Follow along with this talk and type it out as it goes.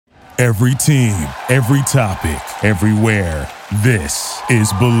Every team, every topic, everywhere. This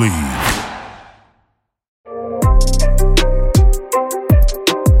is Believe.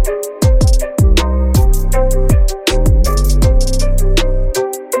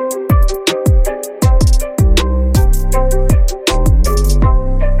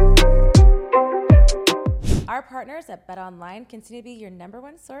 Our partners at BetOnline continue to be your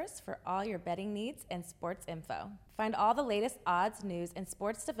 #1 source for all your betting needs and sports info. Find all the latest odds, news, and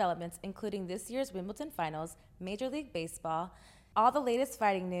sports developments, including this year's Wimbledon Finals, Major League Baseball, all the latest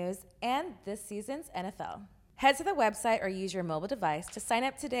fighting news, and this season's NFL. Head to the website or use your mobile device to sign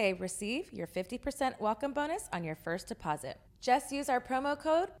up today. Receive your 50% welcome bonus on your first deposit. Just use our promo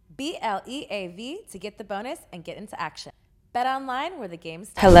code BLEAV to get the bonus and get into action. Bet online where the game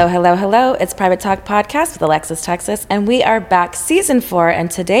starts. Hello. It's Private Talk Podcast with Alexis, Texas, and we are back season 4. And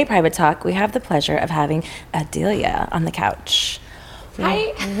today, Private Talk, we have the pleasure of having Adelia on the couch.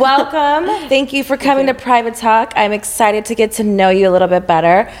 Hi. Welcome. Thank you for coming to Private Talk. I'm excited to get to know you a little bit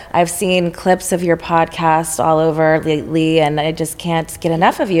better. I've seen clips of your podcast all over lately, and I just can't get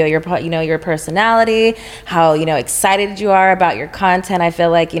enough of you. Your personality, how excited you are about your content. I feel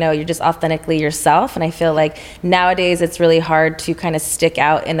like you're just authentically yourself, and I feel like nowadays it's really hard to kind of stick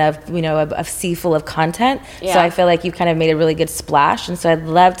out in a sea full of content. Yeah. So I feel like you've kind of made a really good splash, and so I'd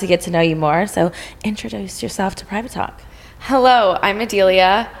love to get to know you more. So introduce yourself to Private Talk. Hello, I'm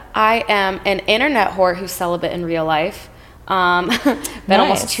Adelia. I am an internet whore who's celibate in real life. Been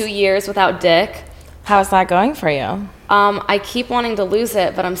almost 2 years without dick. How's that going for you? I keep wanting to lose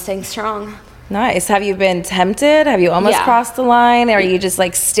it, but I'm staying strong. Nice. Have you been tempted? Have you almost crossed the line? Are you just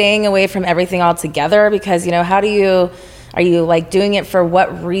like staying away from everything altogether? Because, are you like doing it for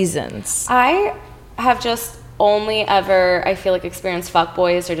what reasons? I have just only ever, I feel like, experienced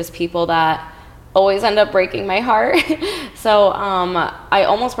fuckboys or just people that always end up breaking my heart. So I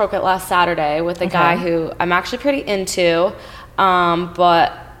almost broke it last Saturday with a guy who I'm actually pretty into,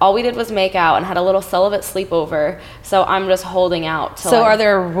 but all we did was make out and had a little celibate sleepover. So I'm just holding out. So are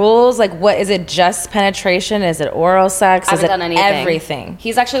there rules? Like, what is it? Just penetration? Is it oral sex? I haven't done anything. Everything?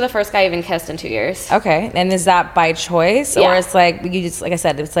 He's actually the first guy I even kissed in 2 years. Okay. And is that by choice? Yeah. Or it's like, like I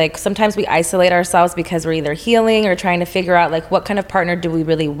said, it's like sometimes we isolate ourselves because we're either healing or trying to figure out like what kind of partner do we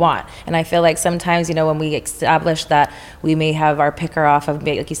really want? And I feel like sometimes, when we establish that we may have our picker off of,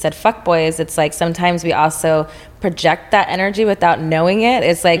 like you said, fuckboys, it's like sometimes we also project that energy without knowing it.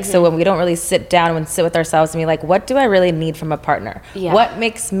 It's like, so when we don't really sit down and sit with ourselves and be like, what do I really need from a partner? Yeah. What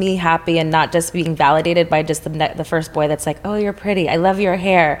makes me happy, and not just being validated by just the first boy that's like, oh, you're pretty, I love your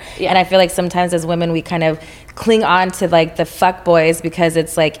hair. Yeah. And I feel like sometimes as women, we kind of cling on to like the fuck boys because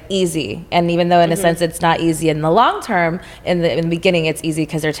it's like easy. And even though in a sense it's not easy in the long term, in the beginning it's easy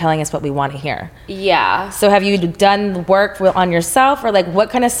because they're telling us what we want to hear. Yeah. So have you done work on yourself, or like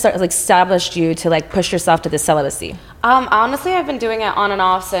what kind of like established you to like push yourself to the celibacy? Honestly, I've been doing it on and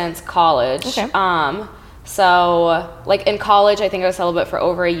off since college. Okay. So like in college, I think I was celibate for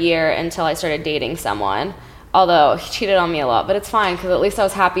over a year until I started dating someone. Although he cheated on me a lot, but it's fine because at least I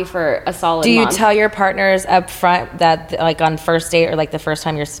was happy for a solid month. Do you tell your partners up front that like on first date or like the first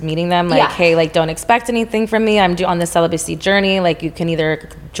time you're meeting them, like, hey, like don't expect anything from me. I'm on the celibacy journey. Like you can either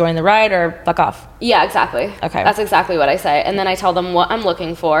join the ride or fuck off. Yeah, exactly. Okay. That's exactly what I say. And then I tell them what I'm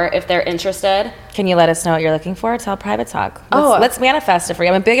looking for if they're interested. Can you let us know what you're looking for? Tell Private Talk. Let's manifest it for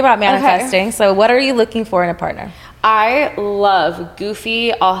you. I'm big about manifesting. Okay. So what are you looking for in a partner? I love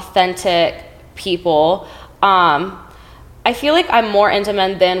goofy, authentic people. I feel like I'm more into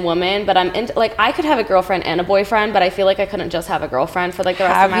men than women, but I'm into, like, I could have a girlfriend and a boyfriend, but I feel like I couldn't just have a girlfriend for like the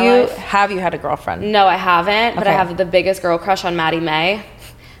rest of my life. Have you had a girlfriend? No, I haven't, but I have the biggest girl crush on Maddie May.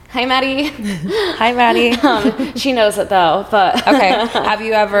 Hi, Maddie. Hi, Maddie. She knows it though, but. Okay. Have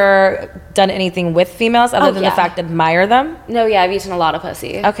you ever done anything with females other than the fact to admire them? No, I've eaten a lot of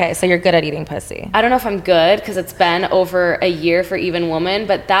pussy. Okay, so you're good at eating pussy. I don't know if I'm good because it's been over a year for even women,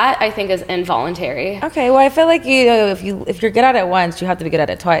 but that I think is involuntary. Okay, well I feel like if you're good at it once, you have to be good at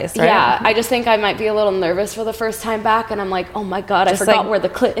it twice, right? Yeah, I just think I might be a little nervous for the first time back, and I'm like, oh my god, I forgot where the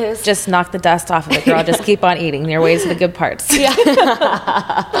clit is. Just knock the dust off of it, girl. Just keep on eating your way to the good parts. Yeah.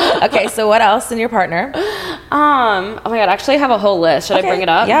 Okay, so what else in your partner? Oh my god, actually I have a whole list. Should I bring it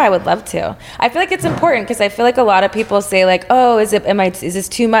up? Yeah, I would love to. I feel like it's important because I feel like a lot of people say like, oh, is this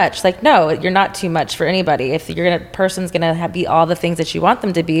too much? Like, no, you're not too much for anybody. If person's gonna be all the things that you want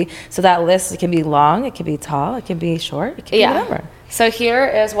them to be, so that list, it can be long, it can be tall, it can be short, it can be whatever. So here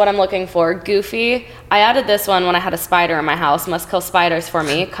is what I'm looking for. Goofy. I added this one when I had a spider in my house. Must kill spiders for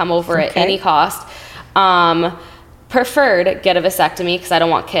me. Come over at any cost. Preferred, get a vasectomy because I don't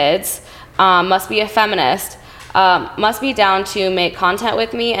want kids. Must be a feminist. Must be down to make content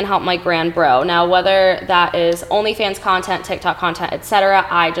with me and help my grand bro. Now, whether that is OnlyFans content, TikTok content, etc.,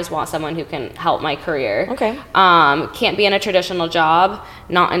 I just want someone who can help my career. Okay. Can't be in a traditional job.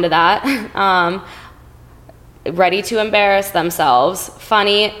 Not into that. Ready to embarrass themselves.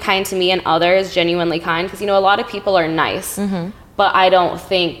 Funny, kind to me and others, genuinely kind. Because, a lot of people are nice. But I don't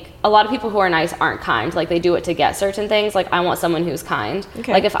think a lot of people who are nice aren't kind. Like, they do it to get certain things. Like, I want someone who's kind.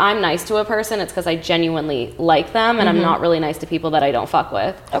 Okay. Like, if I'm nice to a person, it's because I genuinely like them, and I'm not really nice to people that I don't fuck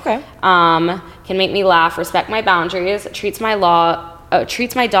with. Okay. Can make me laugh, respect my boundaries, treats my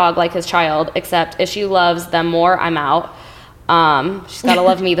dog like his child, except if she loves them more, I'm out. She's gotta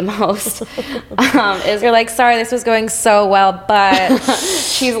love me the most. You're like, sorry, this was going so well, but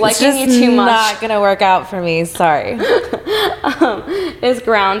she's liking you too much. Not gonna work out for me. Sorry. Is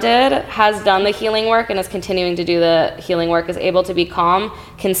grounded, has done the healing work, and is continuing to do the healing work. Is able to be calm,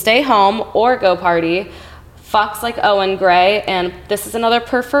 can stay home or go party. Fucks like Owen Gray, and this is another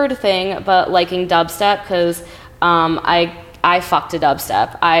preferred thing, but liking dubstep because I fucked a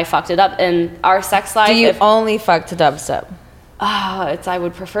dubstep. I fucked it up in our sex life. Do you only fuck to dubstep? I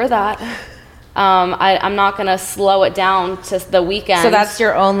would prefer that. I'm not gonna slow it down to the weekend. So that's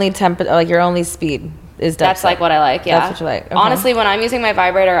your only your only speed is dubstep. That's like what I like. Yeah, that's what you like. Okay. Honestly, when I'm using my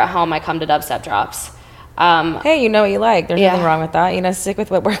vibrator at home, I come to dubstep drops. Hey, you know what you like. There's nothing wrong with that. Stick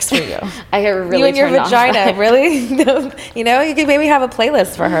with what works for you. I get really you and your vagina, off. Really? You could maybe have a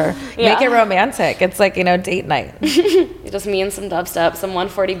playlist for her. Yeah. Make it romantic. It's like, date night. Just me and some dubstep, some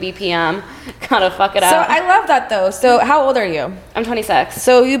 140 BPM. Gotta fuck it out. So I love that though. So how old are you? I'm 26.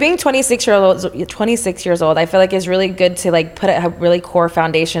 So you being 26 years old, I feel like is really good to like put a really core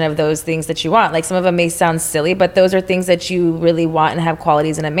foundation of those things that you want. Like some of them may sound silly, but those are things that you really want and have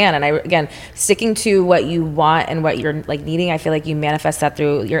qualities in a man. And again, sticking to what you want and what you're like needing, I feel like you manifest that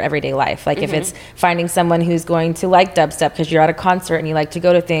through your everyday life. Like if it's finding someone who's going to like dubstep because you're at a concert and you like to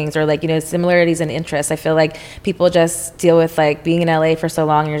go to things, or like similarities in interests. I feel like people just deal with like being in LA for so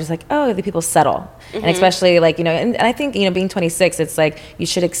long and you're just like, oh, the people settle. And especially like and I think being 26, it's like you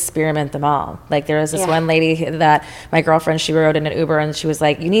should experiment them all. Like there was this one lady that my girlfriend, she rode in an Uber and she was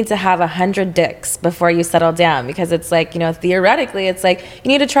like, you need to have 100 dicks before you settle down, because it's like theoretically it's like you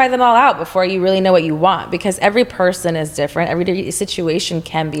need to try them all out before you really know what you want, because every person is different, every situation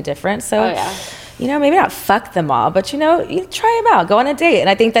can be different. So maybe not fuck them all, but you try them out, go on a date. And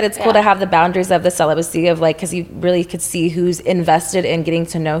I think that it's cool to have the boundaries of the celibacy of like, because you really could see who's invested in getting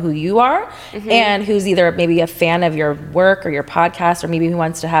to know who you are and who's either maybe a fan of your work or your podcast, or maybe who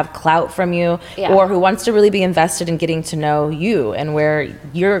wants to have clout from you, or who wants to really be invested in getting to know you and where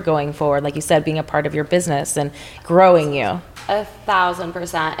you're going forward, like you said, being a part of your business and growing you.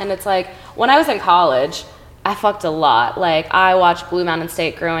 1,000%. And it's like when I was in college, I fucked a lot. Like I watched Blue Mountain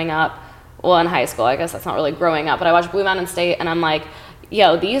State growing up. Well, in high school, I guess that's not really growing up, but I watched Blue Mountain State and I'm like,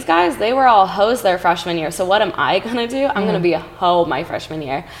 yo, these guys, they were all hoes their freshman year. So what am I gonna do? I'm gonna be a hoe my freshman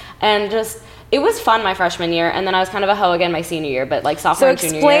year. And just, it was fun my freshman year. And then I was kind of a hoe again my senior year, but like sophomore and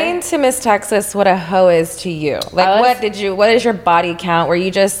junior year. So explain to Miss Texas what a hoe is to you. Like what is your body count? Were you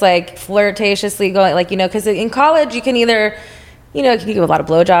just like flirtatiously going, like, because in college you can either, you can do a lot of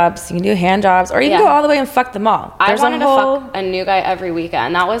blowjobs, you can do hand jobs, or you can go all the way and fuck them all. I wanted to fuck a new guy every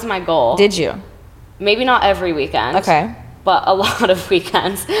weekend. That was my goal. Did you? Maybe not every weekend. Okay. But a lot of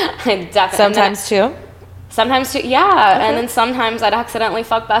weekends. I definitely. Sometimes too? Sometimes too, yeah. Okay. And then sometimes I'd accidentally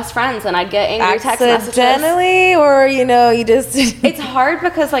fuck best friends and I'd get angry text messages. Accidentally, or, you just... It's hard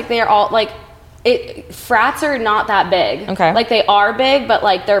because, like, they're all, like... frats are not that big. Okay. Like they are big, but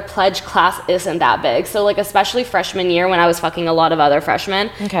like their pledge class isn't that big. So like especially freshman year when I was fucking a lot of other freshmen,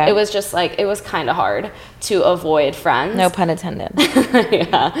 it was just like it was kind of hard to avoid friends. No pun intended.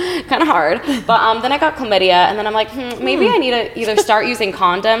 Yeah, kind of hard. But then I got chlamydia, and then I'm like, maybe I need to either start using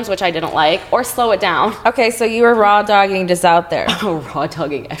condoms, which I didn't like, or slow it down. Okay, so you were raw dogging just out there. Raw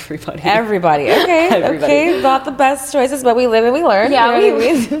dogging everybody. Everybody. Okay. Everybody. Okay. Not the best choices, but we live and we learn. Yeah, we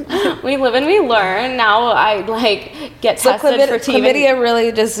live and we learn. Now I like get tested for TV. Chlamydia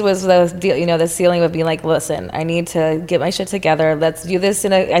really just was the deal. The ceiling would be like, listen, I need to get my shit together. Let's do this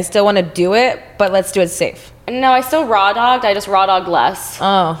I still want to do it, but let's do it safe. No, I still raw dogged. I just raw dogged less.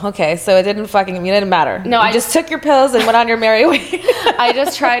 Oh, okay. So it didn't matter. No, I just took your pills and went on your merry way. I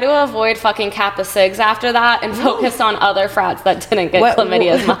just tried to avoid fucking Kappa Sigs after that and focused on other frats that didn't get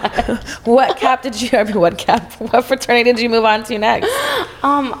chlamydia as much. What fraternity did you move on to next?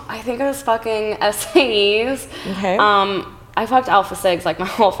 I think I was fucking SAEs. Okay. I fucked Alpha Sigs like my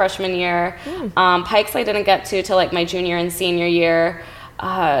whole freshman year. Pikes I didn't get to till like my junior and senior year.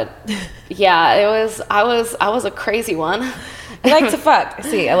 I was a crazy one. You like to fuck.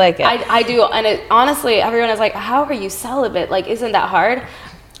 See, I like it. I do. And honestly, everyone is like, how are you celibate? Like, isn't that hard?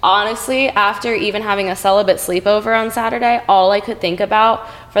 Honestly, after even having a celibate sleepover on Saturday, all I could think about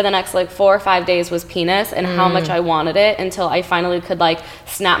for the next like 4 or 5 days was penis and how much I wanted it, until I finally could like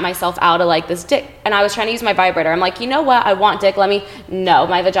snap myself out of like this dick. And I was trying to use my vibrator. I'm like, you know what? I want dick. No,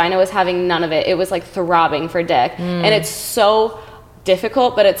 my vagina was having none of it. It was like throbbing for dick. And it's so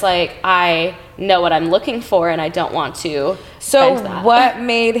difficult, but it's like I know what I'm looking for and I don't want to so spend that. What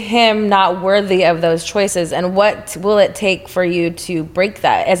made him not worthy of those choices, and what will it take for you to break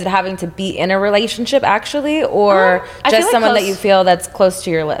that? Is it having to be in a relationship actually, or just someone that you feel that's close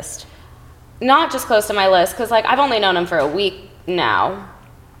to your list? Not just close to my list, because like I've only known him for a week now.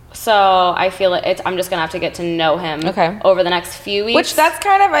 So I feel I'm just gonna have to get to know him over the next few weeks. Which that's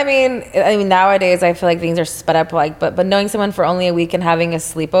kind of, I mean, nowadays I feel like things are sped up, like, but knowing someone for only a week and having a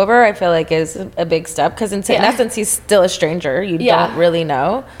sleepover, I feel like is a big step, because in essence he's still a stranger. You don't really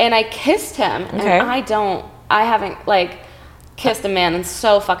know. And I kissed him, and I haven't like kissed a man in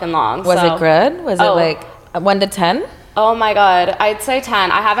so fucking long. Was it good? Was it like 1 to 10? Oh my God, I'd say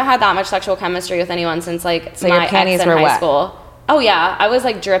 10. I haven't had that much sexual chemistry with anyone since like my ex in high school. Oh yeah, I was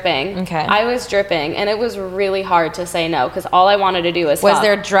like dripping. Okay. I was dripping, and it was really hard to say no, because all I wanted to do was fuck.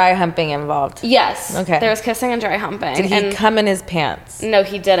 There dry humping involved? Yes. Okay. There was kissing and dry humping. Did he come in his pants? No,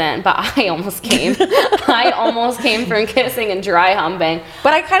 he didn't, but I almost came. I almost came from kissing and dry humping.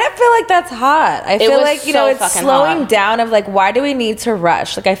 But I kind of feel like that's hot. I feel like, you know, it's slowing down of like, why do we need to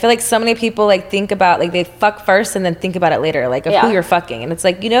rush? Like, I feel like so many people like think about, like they fuck first and then think about it later, like of who you're fucking. And it's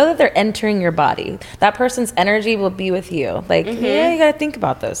like, you know that they're entering your body. That person's energy will be with you. Like, yeah, you got to think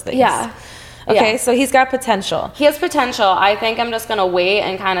about those things. Yeah. Okay, so he's got potential. He has potential. I think I'm just going to wait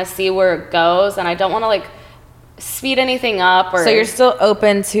and kind of see where it goes. And I don't want to like speed anything up. Or so you're still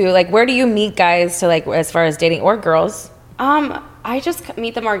open to like, where do you meet guys to like, as far as dating, or girls? I just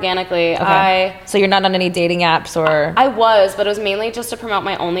meet them organically. Okay. So you're not on any dating apps, or? I was, but it was mainly just to promote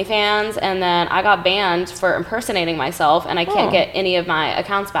my OnlyFans, and then I got banned for impersonating myself, and I can't get any of my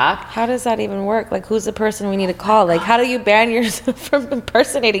accounts back. How does that even work? Like, who's the person we need to call? Like, how do you ban yourself from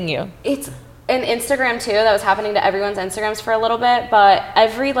impersonating you? It's an Instagram too. That was happening to everyone's Instagrams for a little bit, but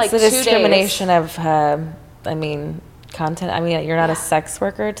every like 2 days. It's the discrimination of, content. I mean, you're not a sex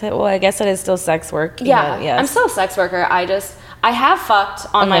worker. Well, I guess it is still sex work. Yes. I'm still a sex worker. I have fucked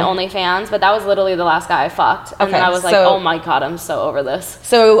on my OnlyFans, but that was literally the last guy I fucked. And then I was like, oh my God, I'm so over this.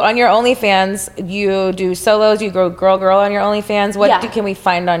 So on your OnlyFans, you do solos, you go girl on your OnlyFans. What can we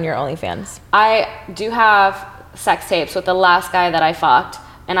find on your OnlyFans? I do have sex tapes with the last guy that I fucked,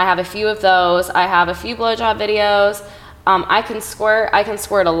 and I have a few of those. I have a few blowjob videos. I can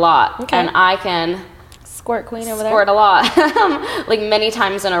squirt a lot, and I can squirt queen over there. Squirt a lot, like many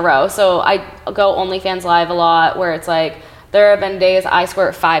times in a row. So I go OnlyFans live a lot, where it's like there have been days I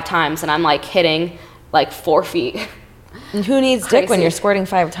squirt 5 times and I'm like hitting like 4 feet. And who needs dick when you're squirting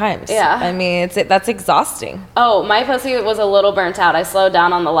 5 times? Yeah. I mean, that's exhausting. Oh, my pussy was a little burnt out. I slowed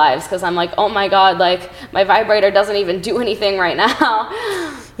down on the lives because I'm like, oh my God, like my vibrator doesn't even do anything right now.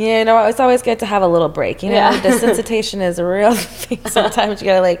 Yeah, you know, it's always good to have a little break. You know, desensitization is a real thing. Sometimes you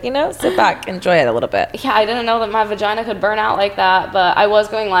gotta like, you know, sit back, enjoy it a little bit. Yeah, I didn't know that my vagina could burn out like that, but I was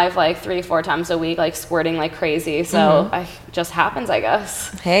going live like 3-4 times a week, like squirting like crazy. So just happens, I guess.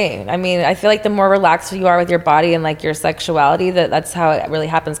 Hey, I mean, I feel like the more relaxed you are with your body and like your sexuality, that's how it really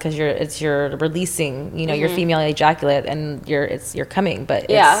happens, because you're releasing, you know, your female ejaculate, and you're coming, but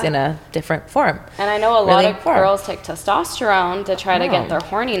it's in a different form. And I know a lot of girls take testosterone to try to get their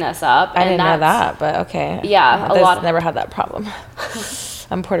horniness up. I didn't know that, but okay. Yeah, I've never had that problem.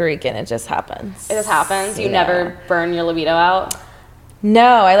 I'm Puerto Rican. It just happens. It just happens. You never burn your libido out? No,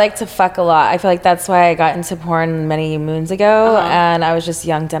 I like to fuck a lot. I feel like that's why I got into porn many moons ago, and I was just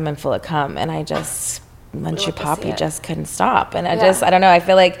young, dumb, and full of cum, and I just, once you pop, you just couldn't stop. And I don't know, I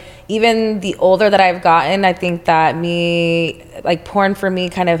feel like even the older that I've gotten, I think that porn for me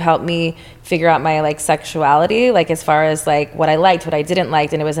kind of helped me figure out my like sexuality, like as far as like what I liked, what I didn't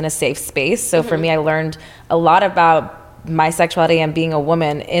like, and it was in a safe space. So for me, I learned a lot about my sexuality and being a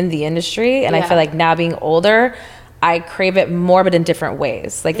woman in the industry. And I feel like now being older, I crave it more, but in different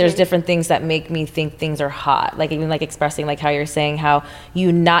ways. Like there's different things that make me think things are hot. Like even like expressing like how you're saying how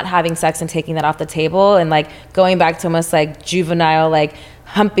you not having sex and taking that off the table, and like going back to almost like juvenile, like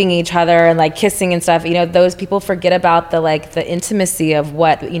humping each other and like kissing and stuff. You know, those people forget about the intimacy of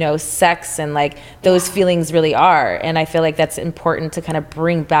what, you know, sex and like those feelings really are. And I feel like that's important to kind of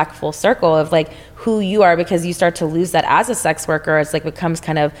bring back full circle of like who you are, because you start to lose that as a sex worker. It's like becomes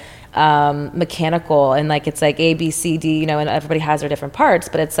kind of mechanical, and like it's like A, B, C, D, you know, and everybody has their different parts,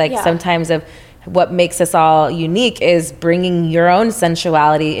 but it's like sometimes of what makes us all unique is bringing your own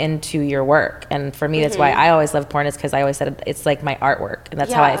sensuality into your work. And for me, that's why I always love porn, is because I always said it's like my artwork, and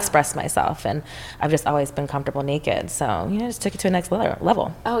that's how I express myself. And I've just always been comfortable naked. So, just took it to a next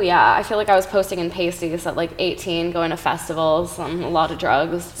level. Oh, yeah. I feel like I was posting in pasties at like 18, going to festivals, a lot of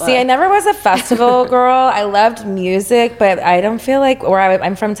drugs. But. See, I never was a festival girl. I loved music, but I don't feel like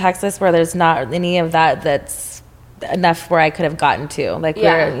I'm from Texas, where there's not any of that's enough where I could have gotten to. Like,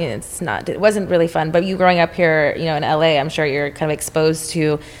 it wasn't really fun. But you growing up here, in LA, I'm sure you're kind of exposed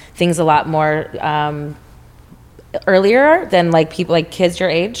to things a lot more earlier than like people, like kids your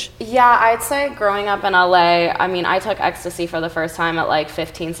age. Yeah, I'd say growing up in LA, I mean, I took ecstasy for the first time at like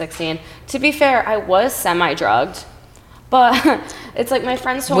 15, 16. To be fair, I was semi-drugged. But it's like my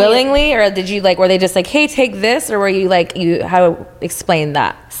friends told me. Willingly, or did you were they just like, hey, take this? Or were you how to explain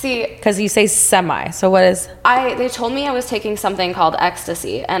that? See. Because you say semi. So what is? They told me I was taking something called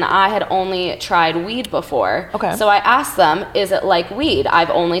ecstasy, and I had only tried weed before. Okay. So I asked them, is it like weed? I've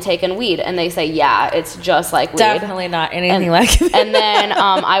only taken weed. And they say, yeah, it's just like weed. Definitely not anything like it. And then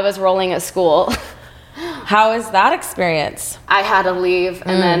I was rolling at school. How is that experience? I had to leave,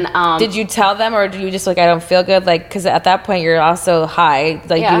 and then did you tell them, or did you just I don't feel good, because at that point you're also high,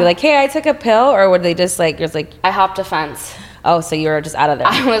 you were like, hey, I took a pill, or would they just you're like, I hopped a fence. Oh, so you were just out of there.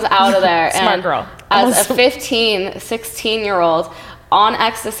 I was out of there. Smart girl. As a 15, 16-year-old on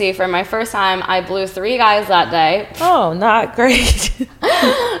ecstasy for my first time, I blew 3 guys that day. Oh, not great. 3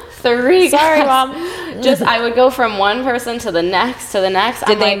 guys. Sorry, Mom. I would go from one person to the next to the next.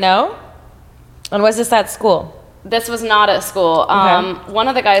 Did they know? And was this at school? This was not at school. Okay. One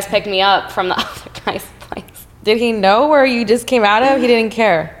of the guys picked me up from the other guy's place. Did he know where you just came out of? He didn't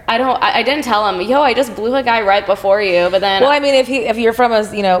care. I didn't tell him, I just blew a guy right before you. But then, well, I mean, if you're from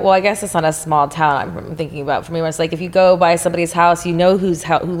I guess it's not a small town. I'm thinking about, for me, it's like if you go by somebody's house, you know who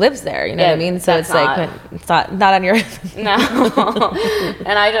lives there. You know what I mean? So it's not on your. No.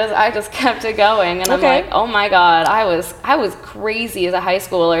 And I just kept it going, and I'm like, oh my god, I was crazy as a high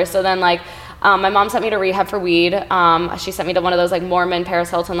schooler. So then my mom sent me to rehab for weed. She sent me to one of those Mormon Paris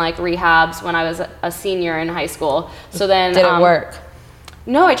Hilton rehabs when I was a senior in high school. So then did it work?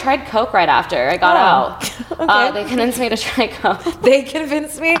 No, I tried coke right after I got out. Okay. They convinced me to try coke. They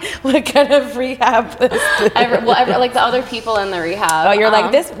convinced me? What kind of rehab was this? Like the other people in the rehab. Oh, you're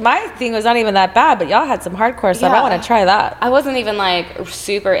my thing was not even that bad, but y'all had some hardcore stuff. I want to try that. I wasn't even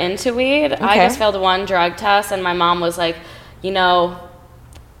super into weed. Okay. I just failed one drug test, and my mom was like,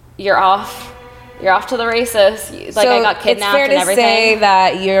 you're off to the races. So I got kidnapped and everything. It's fair to say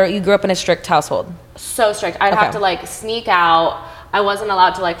that you grew up in a strict household. So strict. I'd have to sneak out. I wasn't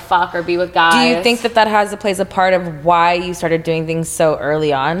allowed to fuck or be with guys. Do you think that plays a part of why you started doing things so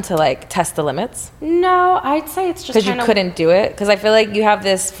early on to test the limits? No, I'd say it's just because you couldn't do it. Because I feel like you have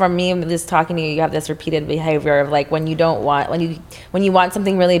this, from me, this talking to you, you have this repeated behavior of when you want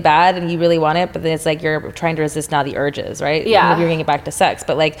something really bad and you really want it, but then it's you're trying to resist now the urges, right? Yeah. Maybe you're bringing it back to sex,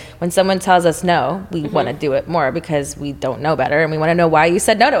 but when someone tells us no, we want to do it more because we don't know better and we want to know why you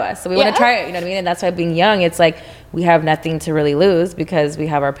said no to us. So we want to try it. You know what I mean? And that's why being young, it's we have nothing to really lose because we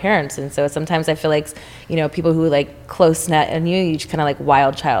have our parents. And so sometimes I feel people who close net and you just kind of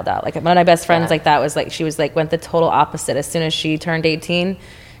wild child out. One of my best friends that was she was went the total opposite. As soon as she turned 18,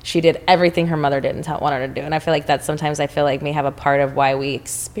 she did everything her mother didn't want her to do. And I feel that sometimes may have a part of why we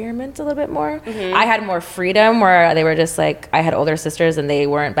experiment a little bit more. Mm-hmm. I had more freedom where they were just I had older sisters and they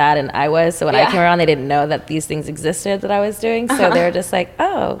weren't bad and I was. So when I came around, they didn't know that these things existed that I was doing. So they were just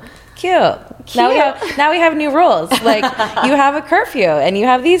oh, cute. Now we have new rules. You have a curfew and you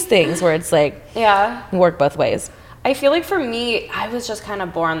have these things where it's work both ways. I feel for me, I was just kind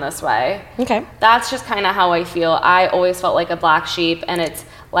of born this way. Okay. That's just kind of how I feel. I always felt like a black sheep, and it's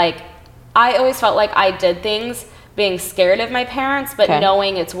I always felt like I did things being scared of my parents, but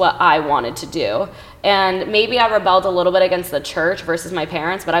knowing it's what I wanted to do. And maybe I rebelled a little bit against the church versus my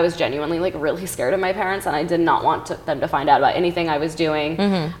parents, but I was genuinely really scared of my parents, and I did not want them to find out about anything I was doing.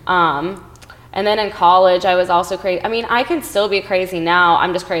 Mm-hmm. And then in college, I was also crazy. I mean, I can still be crazy now.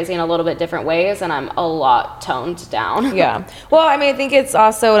 I'm just crazy in a little bit different ways, and I'm a lot toned down. Yeah. Well, I mean, I think it's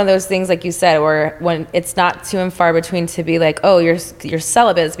also one of those things, like you said, where when it's not too far between to be oh, you're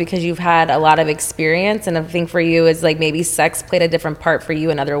celibate, it's because you've had a lot of experience. And I think for you is maybe sex played a different part for you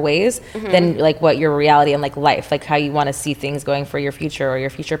in other ways than what your reality and life, how you want to see things going for your future or your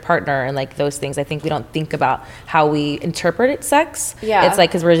future partner and those things. I think we don't think about how we interpret sex. Yeah. It's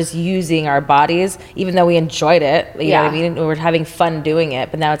because we're just using our bodies, even though we enjoyed it, you know what I mean? We're having fun doing it,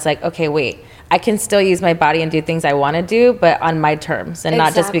 but now it's okay, wait, I can still use my body and do things I want to do, but on my terms, and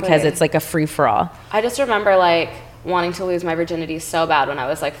not just because it's a free for all. I just remember wanting to lose my virginity so bad when I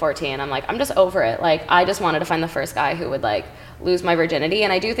was like 14. I'm like, I'm just over it. Like, I just wanted to find the first guy who would like lose my virginity.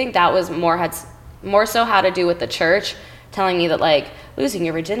 And I do think that was more so had to do with the church telling me that like losing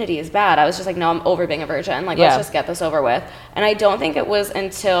your virginity is bad. I was just like, no, I'm over being a virgin. Like, let's just get this over with. And I don't think it was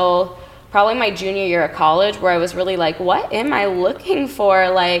until probably my junior year of college where I was really like, what am I looking for?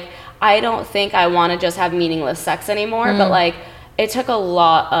 Like, I don't think I want to just have meaningless sex anymore. But like, it took a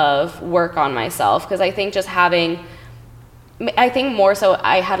lot of work on myself, because I think more so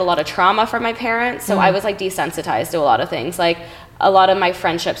I had a lot of trauma from my parents. So I was like desensitized to a lot of things. Like, a lot of my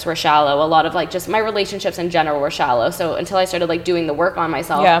friendships were shallow. A lot of like just my relationships in general were shallow. So until I started like doing the work on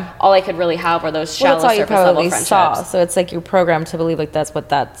myself, all I could really have were those shallow surface level friendships. Saw. So it's like you're programmed to believe like that's what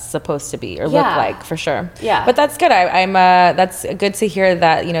that's supposed to be or look like, for sure. Yeah. But that's good. I'm that's good to hear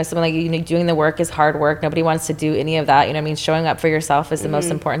that, you know, someone like you know, doing the work is hard work. Nobody wants to do any of that. You know what I mean? Showing up for yourself is the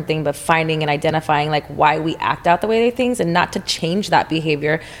most important thing, but finding and identifying like why we act out the way they things, and not to change that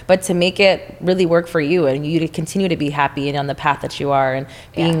behavior, but to make it really work for you and you to continue to be happy and on the path that you are, and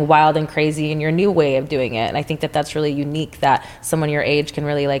being wild and crazy in your new way of doing it. And I think that that's really unique that someone your age can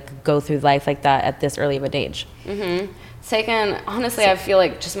really like go through life like that at this early of an age. Honestly, I feel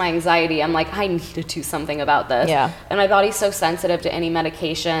like just my anxiety, I'm like, I need to do something about this. And my body's so sensitive to any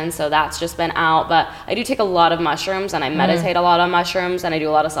medication, so that's just been out. But I do take a lot of mushrooms, and I meditate a lot on mushrooms, and I do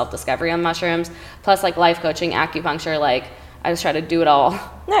a lot of self-discovery on mushrooms, plus like life coaching, acupuncture. Like, I just try to do it all.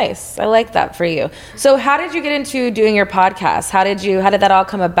 Nice. I like that for you. So how did you get into doing your podcast? How did that all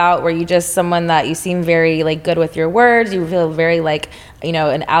come about? Were you just someone that you seem very like good with your words? You feel very like, you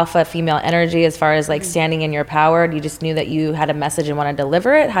know, an alpha female energy as far as like standing in your power? You just knew that you had a message and wanted to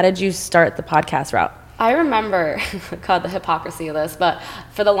deliver it? How did you start the podcast route? I remember, God, the hypocrisy of this, but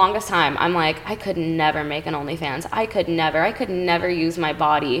for the longest time, I'm like, I could never make an OnlyFans. I could never use my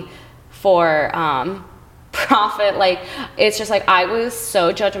body for, profit. Like, it's just like I was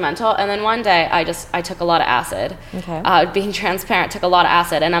so judgmental. And then one day I took a lot of acid. Being transparent, took a lot of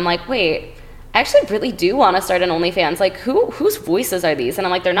acid, and I'm like, wait, I actually really do want to start an OnlyFans. Like, whose voices are these? And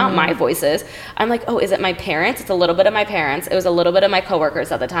I'm like, they're not my voices. I'm like, oh, is it my parents? It's a little bit of my parents. It was a little bit of my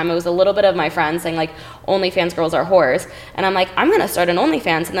coworkers at the time. It was a little bit of my friends saying like, OnlyFans girls are whores. And I'm like, I'm gonna start an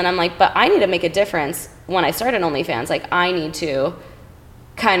OnlyFans. And then I'm like, but I need to make a difference when I start an OnlyFans. Like, I need to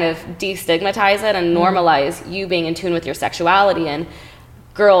kind of destigmatize it and normalize you being in tune with your sexuality and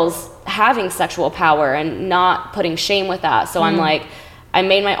girls having sexual power and not putting shame with that. So I'm like, I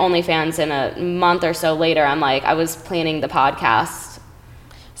made my OnlyFans, and a month or so later, I'm like, I was planning the podcast.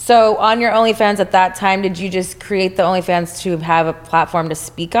 So on your OnlyFans at that time, did you just create the OnlyFans to have a platform to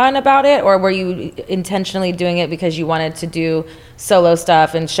speak on about it? Or were you intentionally doing it because you wanted to do solo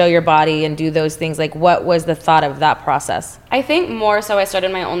stuff and show your body and do those things? Like, what was the thought of that process? I think more so I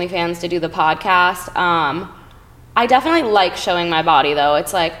started my OnlyFans to do the podcast. I definitely like showing my body, though.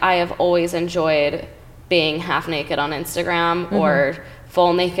 It's like I have always enjoyed being half naked on Instagram or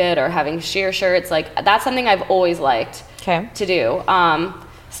full naked or having sheer shirts. Like, that's something I've always liked to do.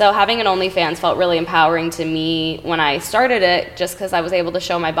 So having an OnlyFans felt really empowering to me when I started it, just because I was able to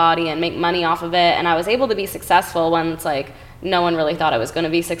show my body and make money off of it, and I was able to be successful when it's like no one really thought I was going to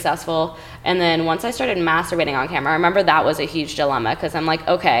be successful. And then once I started masturbating on camera, I remember that was a huge dilemma, because I'm like,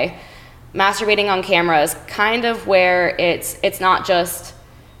 okay, masturbating on camera is kind of where it's not just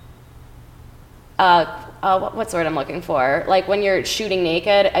what's the word I'm looking for? Like, when you're shooting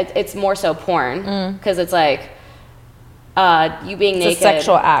naked, it's more so porn, because it's like you being naked. It's a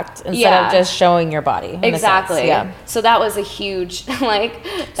sexual act instead of just showing your body. Exactly. So that was a huge, like,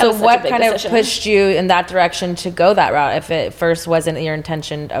 so what kind of pushed you in that direction to go that route if it first wasn't your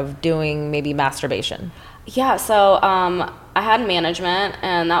intention of doing maybe masturbation? Yeah, so I had management,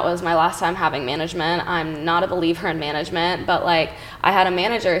 and that was my last time having management. I'm not a believer in management, but like, I had a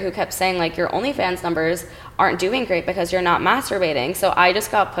manager who kept saying like, your OnlyFans numbers aren't doing great because you're not masturbating. So I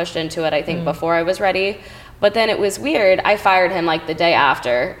just got pushed into it, I think, before I was ready. But then it was weird. I fired him like the day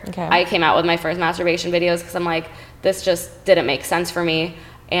after I came out with my first masturbation videos, because I'm like, this just didn't make sense for me.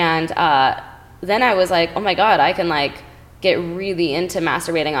 And then I was like, oh my God, I can like get really into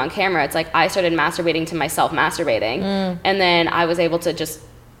masturbating on camera. It's like I started masturbating to myself masturbating. And then I was able to just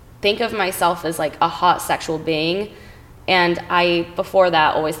think of myself as like a hot sexual being. And I, before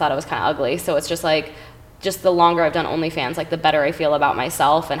that, always thought I was kind of ugly. So it's just like, just the longer I've done OnlyFans, like the better I feel about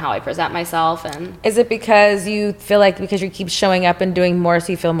myself and how I present myself. And is it because you feel like because you keep showing up and doing more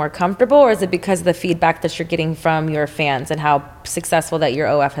so you feel more comfortable, or is it because of the feedback that you're getting from your fans and how successful that your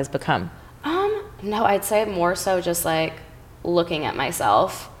OF has become? No, I'd say more so just like looking at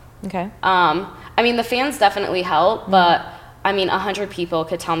myself. Okay. I mean, the fans definitely help, but I mean, 100 people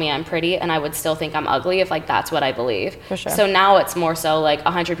could tell me I'm pretty and I would still think I'm ugly if like that's what I believe. For sure. So now it's more so like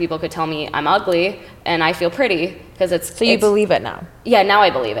 100 people could tell me I'm ugly and I feel pretty because it's. So you believe it now? Yeah, now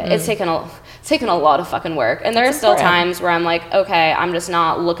I believe it. It's taken a lot of fucking work, and there are still times where I'm like, okay, I'm just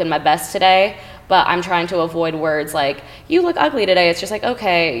not looking my best today. But I'm trying to avoid words like, you look ugly today. It's just like,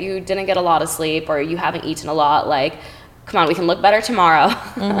 okay, you didn't get a lot of sleep or you haven't eaten a lot. Like, come on, we can look better tomorrow.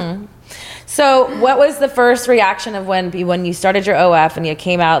 So what was the first reaction of when you started your OF and you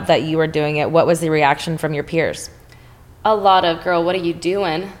came out that you were doing it? What was the reaction from your peers? A lot of, girl, what are you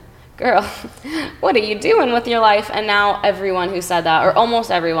doing? Girl, what are you doing with your life? And now everyone who said that, or almost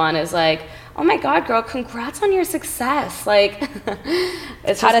everyone, is like, oh my God, girl, congrats on your success. Like,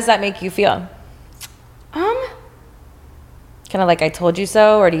 how does that make you feel? Kind of like I told you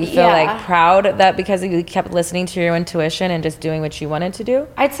so, or do you feel like proud that because you kept listening to your intuition and just doing what you wanted to do?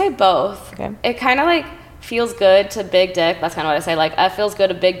 I'd say both. Okay. It kind of like feels good to big dick. That's kind of what I say. Like, it feels good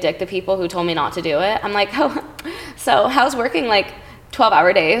to big dick the people who told me not to do it. I'm like, oh, so how's working like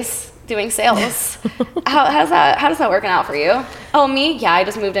 12-hour days doing sales? How's that working out for you? Oh, me? Yeah, I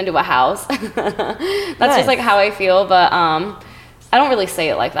just moved into a house. That's just like how I feel, but I don't really say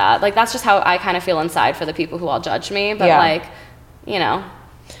it like that. Like, that's just how I kind of feel inside for the people who all judge me. But like, you know.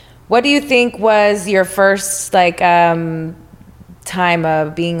 What do you think was your first like time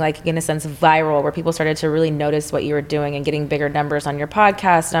of being like in a sense viral, where people started to really notice what you were doing and getting bigger numbers on your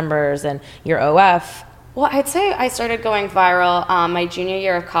podcast numbers and your OF? Well, I'd say I started going viral my junior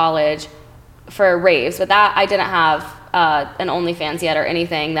year of college for raves. But that, I didn't have an OnlyFans yet or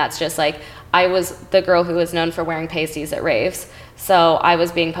anything. That's just like, I was the girl who was known for wearing pasties at raves. So I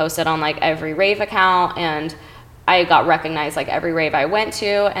was being posted on like every rave account, and I got recognized like every rave I went to.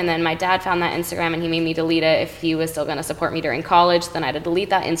 And then my dad found that Instagram and he made me delete it if he was still going to support me during college. Then I had to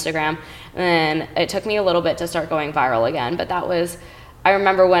delete that Instagram. And then it took me a little bit to start going viral again. But that was, I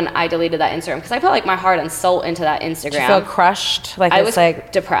remember when I deleted that Instagram, because I put like my heart and soul into that Instagram. Did you feel crushed? Like I was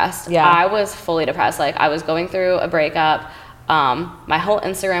like depressed. Yeah. I was fully depressed. Like, I was going through a breakup. My whole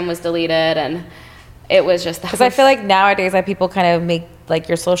Instagram was deleted, and it was just, because I feel like nowadays that people kind of make like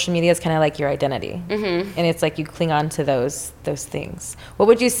your social media is kind of like your identity, and it's like you cling on to those things. What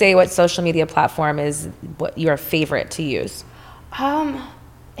would you say? What social media platform is what your favorite to use?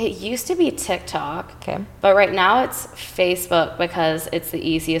 It used to be TikTok, okay, but right now it's Facebook because it's the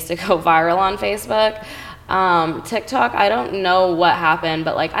easiest to go viral on Facebook. TikTok, I don't know what happened,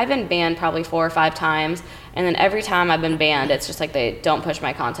 but like I've been banned probably 4 or 5 times. And then every time I've been banned, it's just like they don't push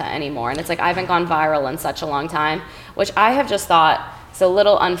my content anymore. And it's like I haven't gone viral in such a long time, which I have just thought is a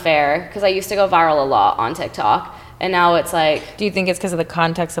little unfair, because I used to go viral a lot on TikTok. And now it's like... Do you think it's because of the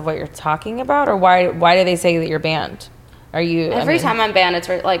context of what you're talking about? Or why do they say that you're banned? Are you... Every time I'm banned, it's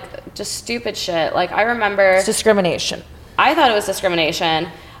like just stupid shit. Like, I remember... It's discrimination. I thought it was discrimination.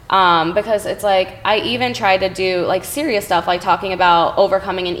 Because it's like, I even tried to do like serious stuff, like talking about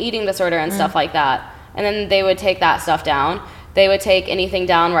overcoming an eating disorder and stuff like that. And then they would take that stuff down. They would take anything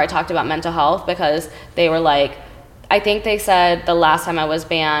down where I talked about mental health, because they were like, I think they said the last time I was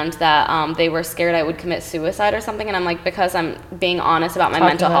banned that they were scared I would commit suicide or something. And I'm like, because I'm being honest about my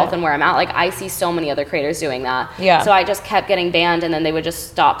mental health and where I'm at. Like, I see so many other creators doing that. Yeah. So I just kept getting banned, and then they would just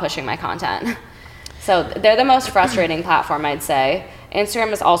stop pushing my content. So they're the most frustrating platform, I'd say.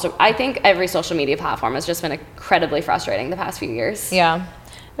 Instagram is also, I think every social media platform has just been incredibly frustrating the past few years. Yeah.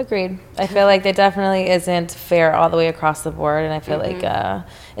 Agreed. I feel like it definitely isn't fair all the way across the board, and I feel like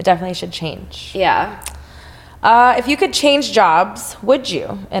it definitely should change. Yeah. If you could change jobs, would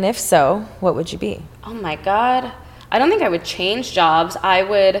you? And if so, what would you be? Oh my God. I don't think I would change jobs. No, I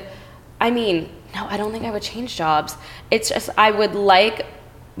don't think I would change jobs. It's just, I would like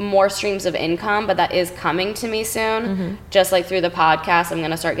more streams of income, but that is coming to me soon. Just like through the podcast, I'm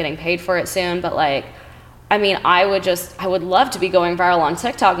going to start getting paid for it soon. But like, I would love to be going viral on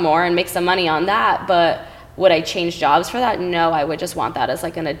TikTok more and make some money on that, but would I change jobs for that? No, I would just want that as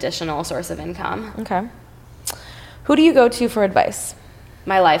like an additional source of income. Okay. Who do you go to for advice?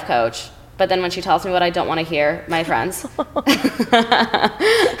 My life coach. But then when she tells me what I don't want to hear, my friends.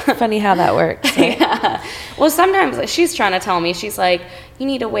 Funny how that works. Right? Yeah. Well, sometimes she's trying to tell me, she's like, you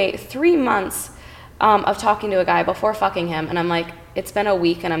need to wait 3 months of talking to a guy before fucking him. And I'm like, it's been a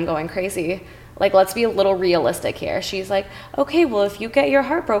week and I'm going crazy. Like, let's be a little realistic here. She's like, okay, well, if you get your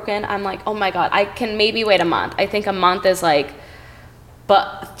heart broken, I'm like, oh my God, I can maybe wait a month. I think a month is like,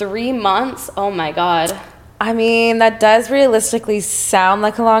 but 3 months? Oh my God. I mean, that does realistically sound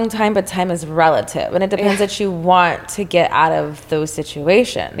like a long time, but time is relative. And it depends what you want to get out of those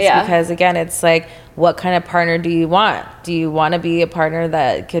situations. Yeah. Because again, it's like, what kind of partner do you want? Do you want to be a partner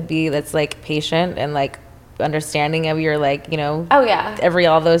that could be, that's like patient and like understanding of your like, you know, Oh yeah.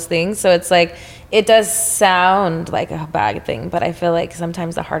 all those things. So it's like, it does sound like a bad thing, but I feel like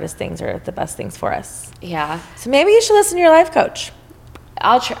sometimes the hardest things are the best things for us. Yeah. So maybe you should listen to your life coach.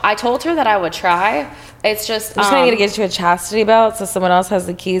 I told her that I would try. It's just I'm just gonna need to get you a chastity belt so someone else has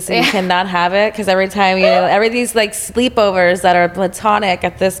the keys, so you cannot have it. Because every time these like sleepovers that are platonic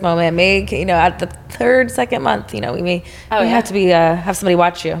at this moment, at the second month, we may have to be have somebody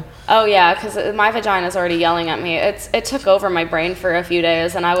watch you. Oh yeah, because my vagina's already yelling at me. It took over my brain for a few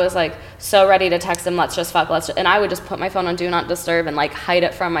days, and I was like so ready to text him, let's just fuck, and I would just put my phone on do not disturb and like hide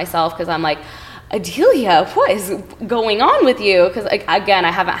it from myself because I'm like, Adelia, what is going on with you? Because again,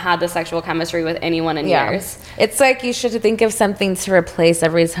 I haven't had the sexual chemistry with anyone in years. It's like you should think of something to replace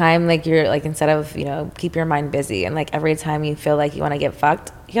every time, like you're like, instead of keep your mind busy, and like every time you feel like you want to get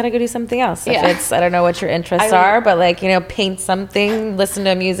fucked, you gotta go do something else. If it's, I don't know what your interests are, but like, paint something, listen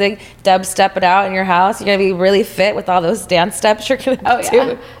to music, dubstep it out in your house. You're gonna be really fit with all those dance steps you're gonna do.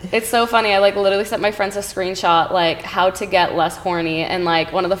 Yeah. It's so funny. I like literally sent my friends a screenshot, like how to get less horny. And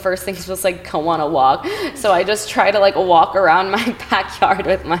like one of the first things was like, go on a walk. So I just try to like walk around my backyard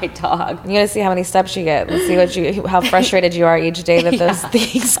with my dog. You gotta see how many steps you get. Let's see how frustrated you are each day that those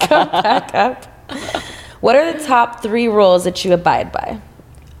things come back up. What are the top 3 rules that you abide by?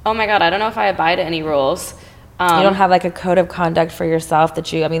 Oh my God, I don't know if I abide to any rules. You don't have like a code of conduct for yourself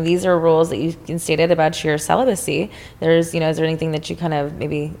these are rules that you stated about your celibacy. Is there anything that you kind of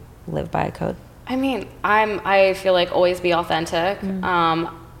maybe live by a code? I mean, I feel like always be authentic.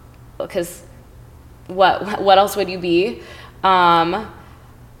 Because what else would you be? I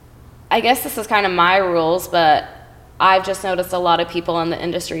guess this is kind of my rules, but I've just noticed a lot of people in the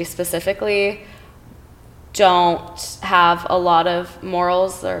industry specifically don't have a lot of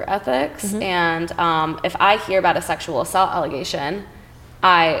morals or ethics. And if I hear about a sexual assault allegation,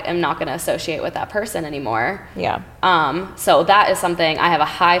 I am not going to associate with that person anymore. Yeah. So that is something, I have a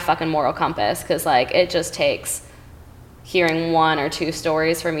high fucking moral compass, because like it just takes hearing 1 or 2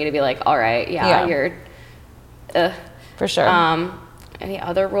 stories for me to be like, all right, you're for sure. Any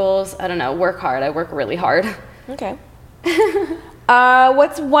other rules? I don't know. Work hard. I work really hard. Okay.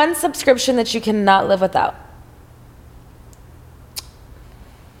 What's one subscription that you cannot live without?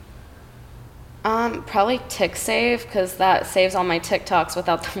 Probably TickSave, because that saves all my TikToks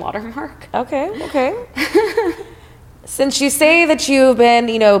without the watermark. Okay. Since you say that you've been,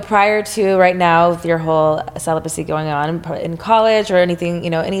 prior to right now with your whole celibacy going on in college or anything,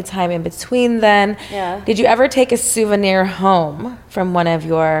 any time in between then, did you ever take a souvenir home from one of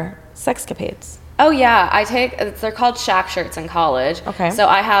your sexcapades? Oh yeah, they're called Shack shirts in college. Okay. So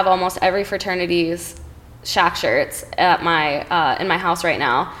I have almost every fraternity's Shack shirts at in my house right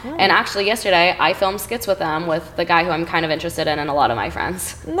now. And actually yesterday I filmed skits with them, with the guy who I'm kind of interested in and a lot of my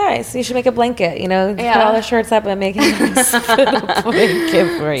friends. Nice. You should make a blanket, put all the shirts up and make a nice little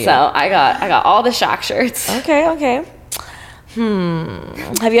blanket for you. So I got all the Shack shirts. Okay.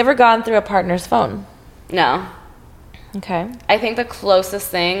 Have you ever gone through a partner's phone? No. Okay. I think the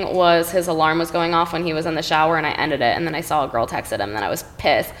closest thing was his alarm was going off when he was in the shower, and I ended it, and then I saw a girl texted him, and then I was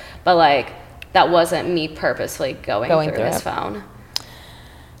pissed. But like, that wasn't me purposely going through his phone.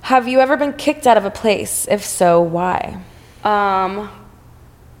 Have you ever been kicked out of a place? If so, why?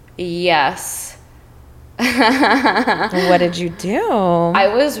 Yes. What did you do?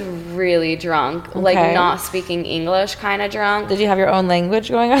 I was really drunk, like not speaking English kind of drunk. Did you have your own language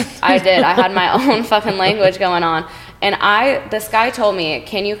going on? I did. I had my own fucking language going on. And this guy told me,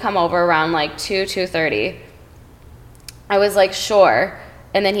 can you come over around like 2:30? I was like, sure.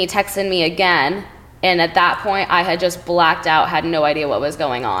 And then he texted me again. And at that point, I had just blacked out, had no idea what was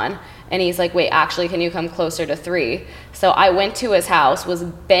going on. And he's like, wait, actually, can you come closer to 3? So I went to his house, was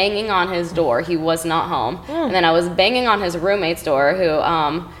banging on his door. He was not home. And then I was banging on his roommate's door, who,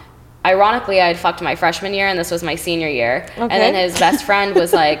 ironically, I had fucked my freshman year, and this was my senior year. Okay. And then his best friend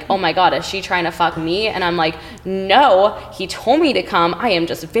was like, oh my God, is she trying to fuck me? And I'm like, no, he told me to come. I am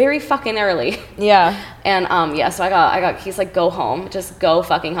just very fucking early. Yeah. And so I got, he's like, go home, just go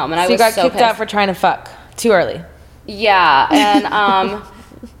fucking home. And I was so you got so kicked pissed. out for trying to fuck too early. Yeah. And,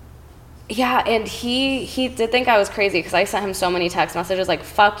 yeah, and he did think I was crazy, because I sent him so many text messages like,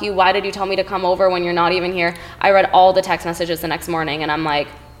 fuck you, why did you tell me to come over when you're not even here? I read all the text messages the next morning, and I'm like...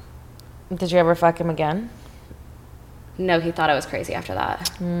 Did you ever fuck him again? No, he thought I was crazy after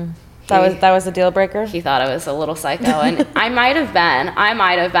that. That was a deal breaker? He thought I was a little psycho, and I might have been.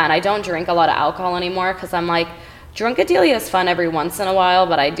 I don't drink a lot of alcohol anymore, because I'm like, drunk Adelia is fun every once in a while,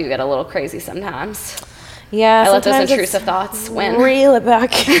 but I do get a little crazy sometimes. Yeah, I let those intrusive thoughts win. Reel it back.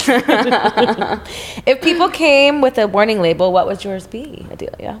 If people came with a warning label, what would yours be,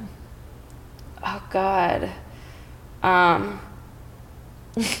 Adelia? Oh God.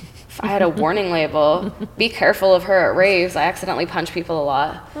 If I had a warning label, be careful of her at raves. I accidentally punch people a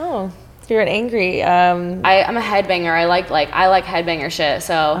lot. Oh, you're an angry. I'm a headbanger. I like headbanger shit.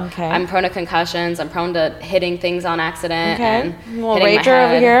 So I'm prone to concussions. I'm prone to hitting things on accident. Okay. And well, hitting my rager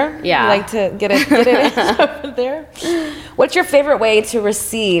head. over here. Yeah. You like to get it over there. What's your favorite way to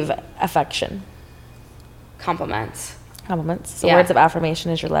receive affection? Compliments. So words of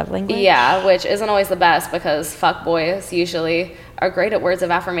affirmation is your love language? Yeah, which isn't always the best because fuckboys usually are great at words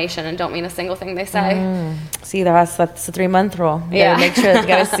of affirmation and don't mean a single thing they say. See, that's the 3-month rule. You Yeah. gotta make sure, you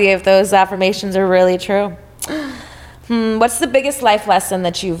gotta see if those affirmations are really true. What's the biggest life lesson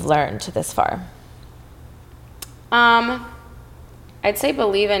that you've learned this far? I'd say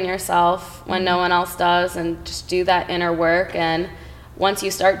believe in yourself when no one else does, and just do that inner work. And once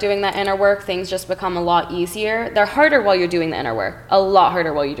you start doing that inner work, things just become a lot easier. They're harder while you're doing the inner work, a lot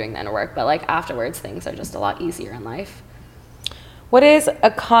harder while you're doing the inner work, but like afterwards, things are just a lot easier in life. What is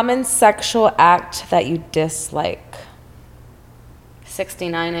a common sexual act that you dislike?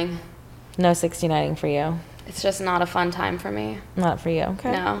 69ing. No 69ing for you. It's just not a fun time for me. Not for you.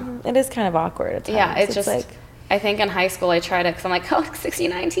 Okay. No. It is kind of awkward at times. Yeah, it's just like, I think in high school I tried it because I'm like, oh,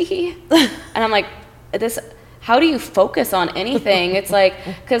 69 tee. And I'm like, how do you focus on anything? It's like,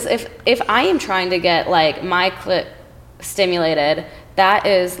 because if I am trying to get like my clit stimulated, that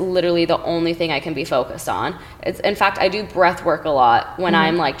is literally the only thing I can be focused on. In fact, I do breath work a lot when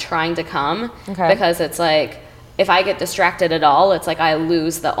I'm like trying to come, because it's like, if I get distracted at all, it's like I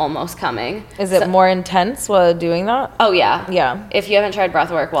lose the almost coming. Is it more intense while doing that? Oh, yeah. Yeah. If you haven't tried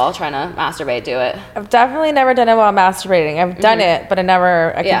breath work while trying to masturbate, do it. I've definitely never done it while masturbating. I've done it, but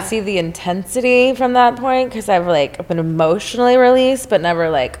I can see the intensity from that point because I've like been emotionally released, but never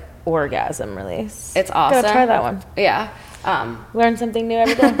like orgasm release. It's awesome. Gotta try that one. Yeah. Learn something new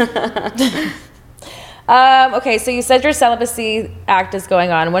every day. Okay, so you said your celibacy act is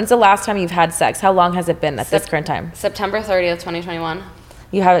going on. When's the last time you've had sex? How long has it been at this current time? September 30th, 2021.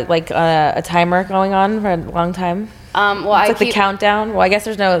 You have like a timer going on for a long time? Well, it's like the countdown. Well, I guess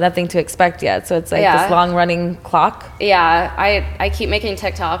there's nothing to expect yet, so it's like this long running clock. Yeah, I keep making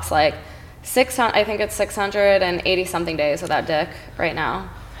TikToks like 600. I think it's 680 something days without dick right now.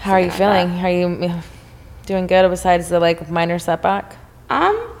 How are you feeling? Are you doing good besides the like minor setback?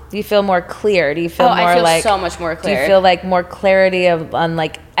 Do you feel more clear? Do you feel more I feel like so much more clear? Do you feel like more clarity on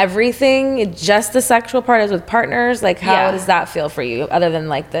like everything, just the sexual part as with partners? Like how does that feel for you, other than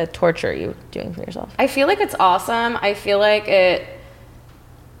like the torture you're doing for yourself? I feel like it's awesome. I feel like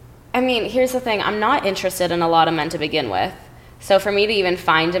here's the thing. I'm not interested in a lot of men to begin with. So for me to even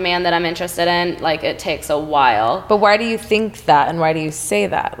find a man that I'm interested in, like, it takes a while. But why do you think that, and why do you say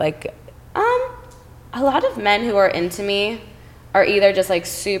that? Like, a lot of men who are into me are either just like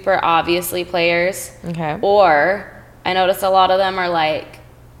super obviously players, or I notice a lot of them are like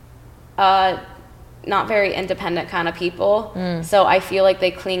not very independent kind of people. So I feel like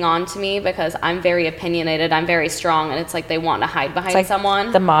they cling on to me because I'm very opinionated, I'm very strong, and it's like they want to hide behind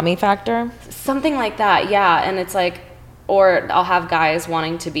someone. The mommy factor? Something like that, yeah. And it's like, or I'll have guys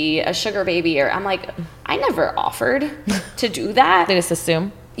wanting to be a sugar baby, or I'm like, I never offered to do that. They just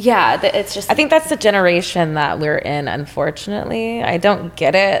assume. Yeah, it's just... I think that's the generation that we're in, unfortunately. I don't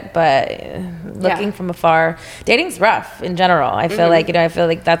get it, but looking from afar, dating's rough in general. I feel like, I feel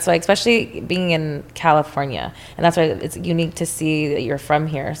like that's why, especially being in California, and that's why it's unique to see that you're from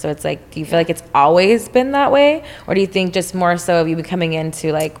here. So it's like, do you feel like it's always been that way? Or do you think just more so of you becoming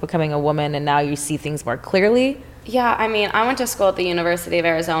a woman and now you see things more clearly? Yeah, I went to school at the University of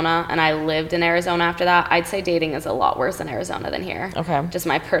Arizona, and I lived in Arizona after that. I'd say dating is a lot worse in Arizona than here. Okay. Just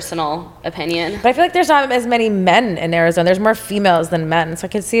my personal opinion. But I feel like there's not as many men in Arizona. There's more females than men. So I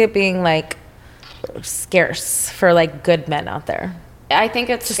could see it being, like, scarce for, like, good men out there. I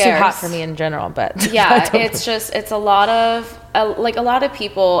think it's just scarce. Too hot for me in general, but... Yeah, it's a lot of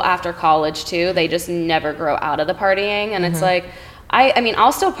people after college, too, they just never grow out of the partying, and it's like...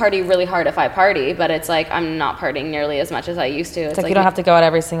 I'll still party really hard if I party, but it's like I'm not partying nearly as much as I used to. It's like you don't have to go out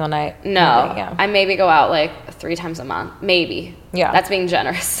every single night. No. I maybe go out like 3 times a month. Maybe. Yeah. That's being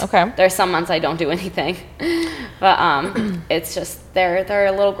generous. Okay. There's some months I don't do anything. But it's just they're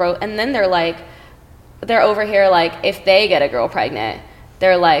a little gross. And then they're over here like if they get a girl pregnant,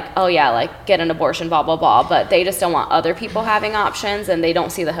 they're like, oh yeah, like get an abortion, blah, blah, blah. But they just don't want other people having options, and they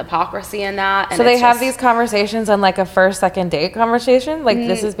don't see the hypocrisy in that. And so they have these conversations on like a first, second date conversation? Like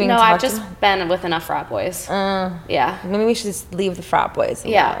this is being talked No, I've just been with enough frat boys. Yeah. Maybe we should just leave the frat boys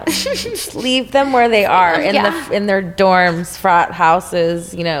alone. Yeah. Just leave them where they are in their dorms, frat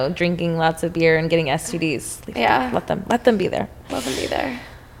houses, drinking lots of beer and getting STDs. Let them be there. Let them be there.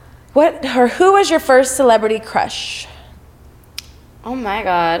 Who was your first celebrity crush? Oh my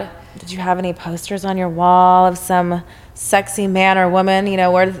God. Did you have any posters on your wall of some sexy man or woman? You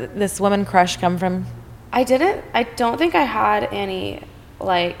know, where did this woman crush come from? I don't think I had any,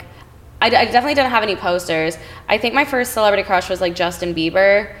 like, I definitely didn't have any posters. I think my first celebrity crush was like Justin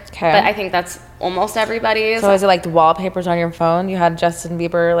Bieber. Okay. But I think that's almost everybody's. So is it like the wallpapers on your phone? You had Justin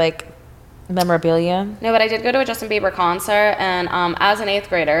Bieber like memorabilia? No, but I did go to a Justin Bieber concert, and as an 8th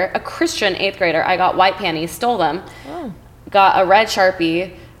grader, a Christian 8th grader, I got white panties, stole them, got a red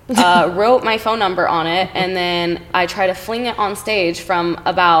Sharpie, wrote my phone number on it, and then I tried to fling it on stage from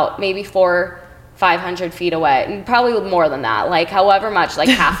about maybe 500 feet away, and probably more than that, like however much, like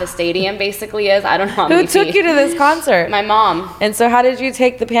half a stadium basically is. I don't know how many Who took feet. you to this concert? My mom. And so how did you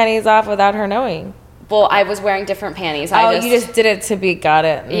take the panties off without her knowing? Well, I was wearing different panties. You just did it to be, got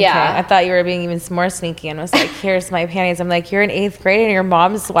it. Okay. Yeah. I thought you were being even more sneaky and was like, here's my panties. I'm like, you're in 8th grade and your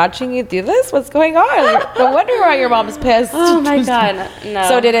mom's watching you do this? What's going on? No wonder why your mom's pissed. Oh my God, no.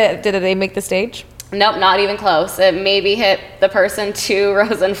 So did they make the stage? Nope, not even close. It maybe hit the person 2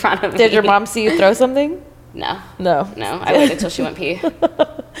 rows in front of me. Did your mom see you throw something? No. No. I waited till she went pee.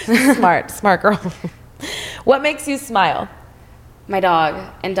 Smart girl. What makes you smile? My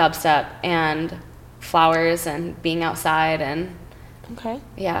dog and dubstep and flowers and being outside and Okay.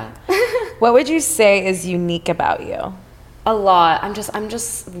 yeah. What would you say is unique about you? A lot. I'm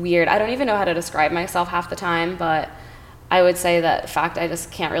just weird. I don't even know how to describe myself half the time, but I would say that fact I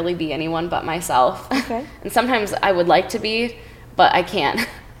just can't really be anyone but myself. Okay. And sometimes I would like to be, but I can't.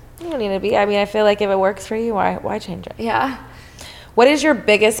 You don't need to be. I mean, I feel like if it works for you, why change it? Yeah. What is your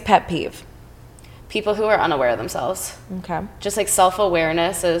biggest pet peeve? People who are unaware of themselves. Okay. Just like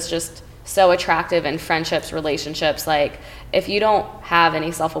self-awareness is just so attractive in friendships, relationships. Like if you don't have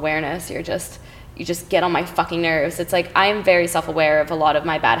any self-awareness, you just get on my fucking nerves. It's like I'm very self-aware of a lot of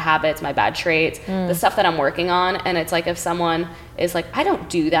my bad habits, my bad traits, the stuff that I'm working on. And it's like if someone is like, I don't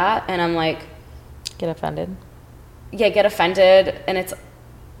do that, and I'm like, Get offended. Yeah, get offended, and it's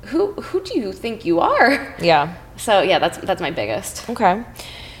who do you think you are? Yeah. So yeah, that's my biggest. Okay.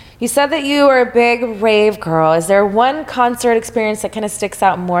 You said that you were a big rave girl. Is there one concert experience that kind of sticks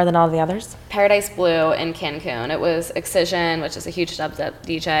out more than all the others? Paradise Blue in Cancun. It was Excision, which is a huge dubstep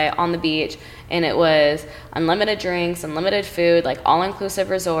DJ, on the beach, and it was unlimited drinks, unlimited food, like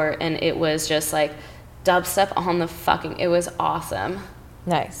all-inclusive resort, and it was just like dubstep on the fucking, it was awesome.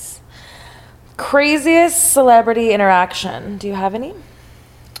 Nice. Craziest celebrity interaction. Do you have any? Oh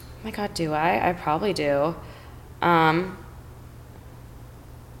my God, do I? I probably do.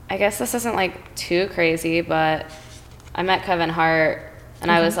 I guess this isn't like too crazy, but I met Kevin Hart,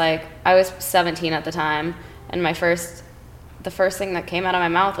 and I was 17 at the time, and the first thing that came out of my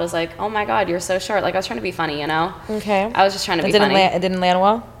mouth was like, "Oh my God, you're so short." Like I was trying to be funny, you know? Okay. I was just trying to be funny. It didn't land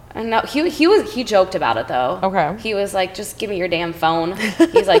well? And no, he joked about it though. Okay. He was like, "Just give me your damn phone."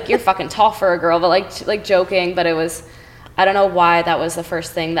 He's like, "You're fucking tall for a girl," but like joking. But it was, I don't know why that was the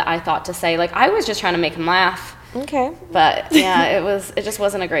first thing that I thought to say. Like I was just trying to make him laugh. Okay. But yeah, it just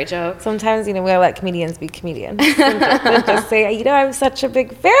wasn't a great joke. Sometimes, we gotta let comedians be comedians. And just say, I'm such a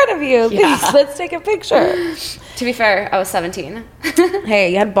big fan of you. Yeah. Let's take a picture. To be fair, I was 17.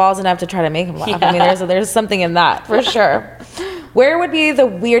 Hey, you had balls enough to try to make him laugh. Yeah. I mean, there's something in that for sure. Where would be the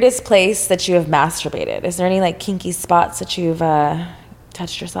weirdest place that you have masturbated? Is there any like kinky spots that you've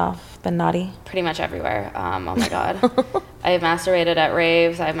touched yourself, been naughty? Pretty much everywhere. Oh my God. I have masturbated at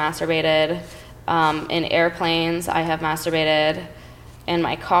raves. I've masturbated in airplanes. I have masturbated in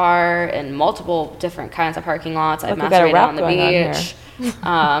my car, in multiple different kinds of parking lots. I've masturbated on the beach.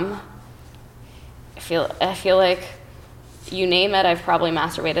 I feel like you name it, I've probably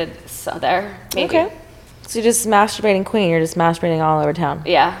masturbated there. Maybe. Okay. So you're just masturbating queen. You're just masturbating all over town.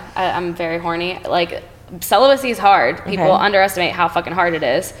 Yeah, I'm very horny. Like celibacy is hard. People underestimate how fucking hard it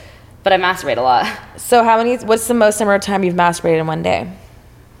is, but I masturbate a lot. So what's the most number of time you've masturbated in one day?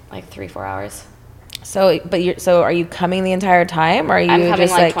 Like 3-4 hours. So are you coming the entire time, or are you? I'm coming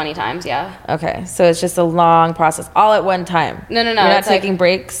just like 20 times. Yeah. Okay, so it's just a long process, all at one time. No. You're not taking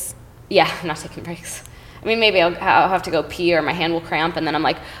breaks. Yeah, I'm not taking breaks. I mean, maybe I'll have to go pee, or my hand will cramp, and then I'm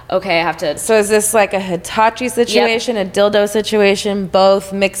like, okay, I have to. So is this like a Hitachi situation, a dildo situation,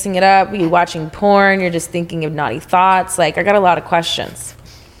 both mixing it up? Are you watching porn? You're just thinking of naughty thoughts? Like, I got a lot of questions.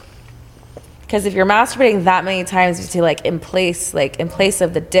 Because if you're masturbating that many times, you say like in place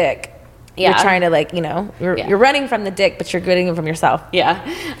of the dick. Yeah. You're trying to you're running from the dick, but you're getting it from yourself. Yeah.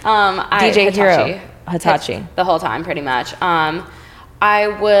 DJ Hitachi. The whole time, pretty much. I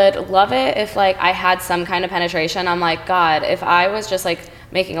would love it if like I had some kind of penetration. I'm like, God, if I was just like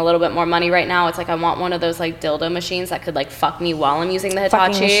making a little bit more money right now. It's like I want one of those like dildo machines that could like fuck me while I'm using the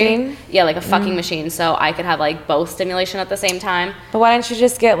Hitachi. Fucking machine? Yeah, like a fucking machine, so I could have like both stimulation at the same time. But why don't you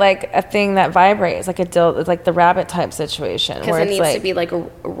just get like a thing that vibrates, like a dildo, like the rabbit type situation? Because it needs to be like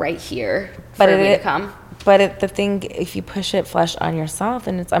right here for me to come. But the thing, if you push it flush on yourself,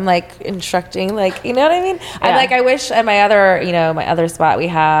 and I'm like instructing, like, you know what I mean? Yeah. I'm like, I wish at my other spot I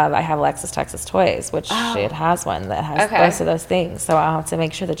have Alexis Texas Toys, which it has one that has both of those things. So I'll have to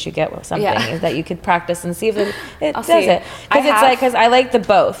make sure that you get something that you could practice and see if it does it. Because I like the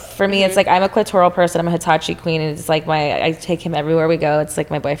both. For me, it's like I'm a clitoral person. I'm a Hitachi queen, and it's like I take him everywhere we go. It's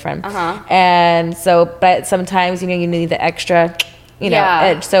like my boyfriend. And so, but sometimes you need the extra.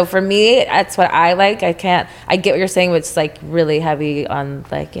 Edge. So for me, that's what I like. I get what you're saying, but it's like really heavy on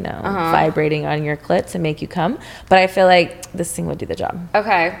like, vibrating on your clit to make you come. But I feel like this thing would do the job.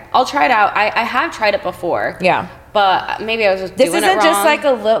 Okay. I'll try it out. I have tried it before. Yeah. But maybe I was just doing it wrong. This isn't just like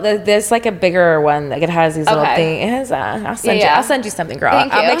a little, there's like a bigger one. Like it has these little things. It has, I'll send you something, girl.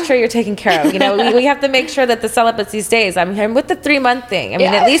 I'll make sure you're taken care of. We have to make sure that the celibates these days, I'm with the 3-month thing. I mean,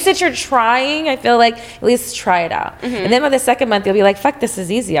 at least that you're trying, I feel like, at least try it out. And then by the 2nd month, you'll be like, fuck, this is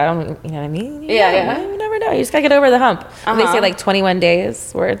easy. I don't, you know what I mean? Yeah. You never know. You just gotta get over the hump. They say like 21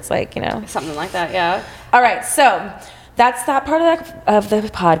 days where it's like, Something like that, yeah. All right, so that's that part of the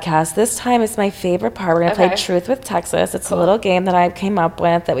podcast. This time it's my favorite part. We're going to play Truth with Texas. It's a little game that I came up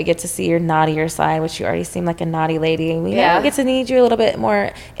with that we get to see your naughtier side, which you already seem like a naughty lady. And we get to need you a little bit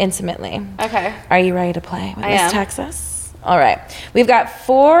more intimately. Okay. Are you ready to play with Miss Texas? All right. We've got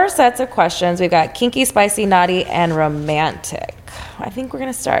 4 sets of questions. We've got kinky, spicy, naughty, and romantic. I think we're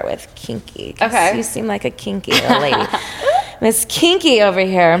going to start with kinky. Okay. You seem like a kinky little lady. Miss Kinky over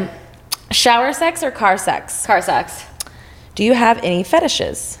here. Shower sex or car sex? Car sex. Do you have any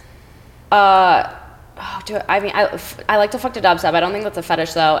fetishes? I like to fuck to dubstep. I don't think that's a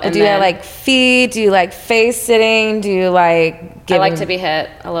fetish though. And do you like feet? Do you like face sitting? Do you like giving... I like to be hit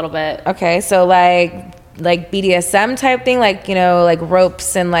a little bit. Okay, so like BDSM type thing, like like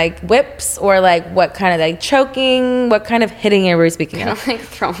ropes and like whips, or like what kind of like choking? What kind of hitting are we speaking of? Like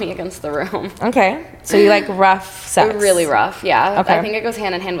throw me against the room. Okay, so you like rough sex? Really rough, yeah. Okay. I think it goes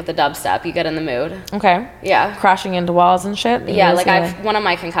hand in hand with the dubstep. You get in the mood. Okay. Yeah. Crashing into walls and shit. Yeah, like one of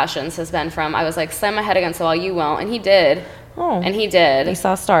my concussions has been from I was like slam my head against the wall, you won't, and he did. Oh. And he did. He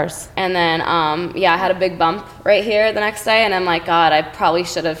saw stars. And then, I had a big bump right here the next day, and I'm like, God, I probably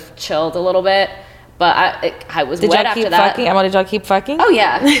should have chilled a little bit. But I was wet after that. Did y'all keep fucking? Oh,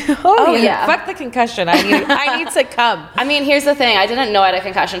 yeah. oh, yeah. Fuck the concussion. I need to come. I mean, here's the thing. I didn't know I had a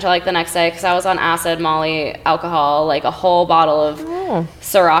concussion until, like, the next day because I was on acid, Molly, alcohol, like, a whole bottle of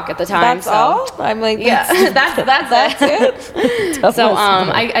Ciroc at the time. That's all? I'm like, that's it. So,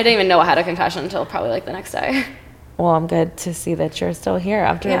 I didn't even know I had a concussion until probably, like, the next day. Well, I'm good to see that you're still here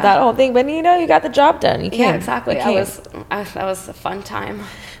after that whole thing. But, you got the job done. You came. Yeah, exactly. That was a fun time.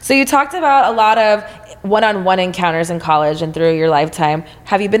 So you talked about a lot of one-on-one encounters in college and through your lifetime.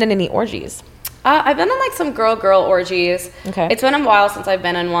 Have you been in any orgies? I've been in like some girl orgies. Okay. It's been a while since I've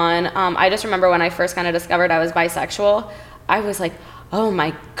been in one. I just remember when I first kind of discovered I was bisexual, I was like, oh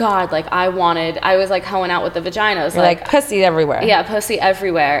my God, like I was like hoeing out with the vaginas. You're like pussy everywhere. Yeah, pussy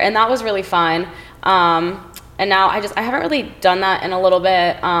everywhere. And that was really fun. And now I haven't really done that in a little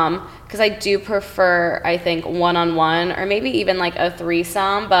bit. Because I do prefer, I think, one-on-one or maybe even like a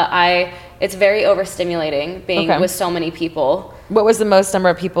threesome, but it's very overstimulating being with so many people. What was the most number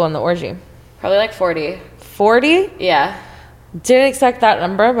of people in the orgy? Probably like 40. 40? Yeah. Didn't expect that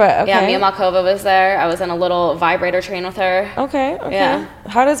number, but okay. Yeah, Mia Malkova was there. I was in a little vibrator train with her. Okay. Yeah.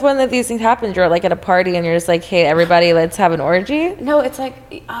 How does one of these things happen? You're like at a party and you're just like, hey, everybody, let's have an orgy? No, it's like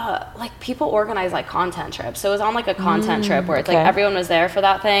people organize like content trips. So it was on like a content trip where it's like everyone was there for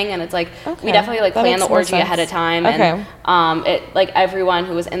that thing, and it's like we definitely like planned the orgy ahead of time. And it like everyone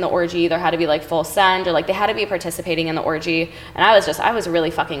who was in the orgy either had to be like full send or like they had to be participating in the orgy. And I was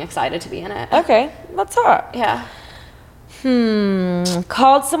really fucking excited to be in it. Okay, that's hot. Yeah.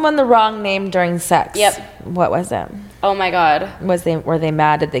 Called someone the wrong name during sex. Yep. What was it? Oh my God. Were they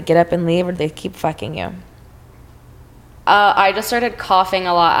mad? Did they get up and leave, or did they keep fucking you? I just started coughing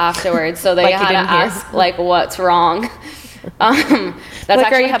a lot afterwards, so they had to ask like what's wrong. That's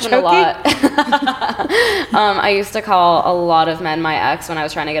actually happened a lot. I used to call a lot of men my ex when I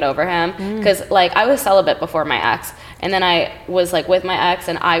was trying to get over him, because like I was celibate before my ex, and then I was like with my ex,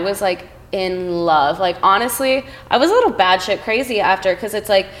 and I was like in love. Like honestly, I was a little bad shit crazy after, because it's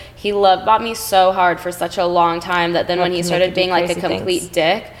like he bombed me so hard for such a long time that then when he started being like a complete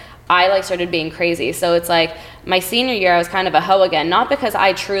dick, I like started being crazy. So it's like my senior year I was kind of a hoe again, not because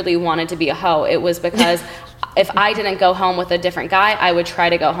I truly wanted to be a hoe. It was because if I didn't go home with a different guy, I would try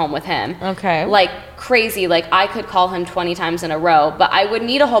to go home with him. Okay. Like crazy. Like I could call him 20 times in a row, but I would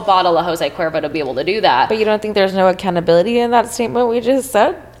need a whole bottle of Jose Cuervo to be able to do that. But you don't think there's no accountability in that statement we just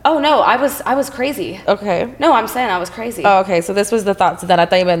said? Oh no, I was crazy. Okay. No, I'm saying I was crazy. Oh, okay. So this was the thoughts that I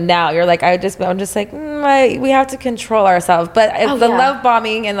thought you meant now. You're like, I'm just like, we have to control ourselves. But the love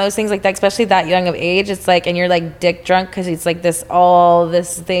bombing and those things like that, especially that young of age, it's like, and you're like dick drunk because it's like this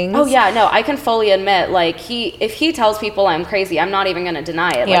things. Oh yeah, no, I can fully admit, like if he tells people I'm crazy, I'm not even gonna deny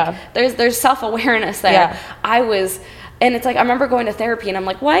it. Like there's self-awareness there. Yeah. And it's like, I remember going to therapy and I'm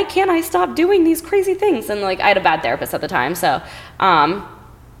like, why can't I stop doing these crazy things? And like, I had a bad therapist at the time. So,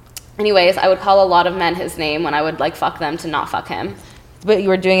 anyways, I would call a lot of men his name when I would like fuck them to not fuck him. But you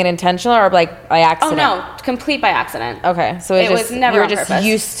were doing it intentional or like by accident? Oh no, complete by accident. Okay, so it was never you were on just purpose.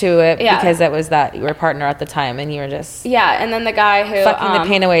 used to it because that was that you were a partner at the time and you were just and then the guy who fucking the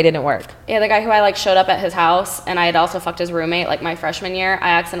pain away didn't work. Yeah, the guy who I like showed up at his house and I had also fucked his roommate like my freshman year.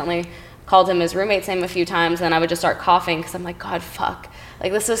 I accidentally called him his roommate's name a few times and I would just start coughing because I'm like, God, fuck,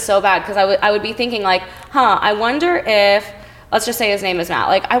 like this is so bad because I would be thinking like, I wonder if. Let's just say his name is Matt.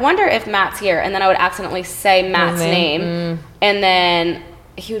 Like, I wonder if Matt's here. And then I would accidentally say Matt's name. And then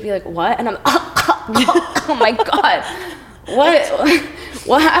he would be like, what? And I'm, oh my God.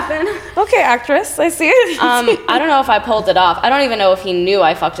 What happened? Okay, actress. I see it. I don't know if I pulled it off. I don't even know if he knew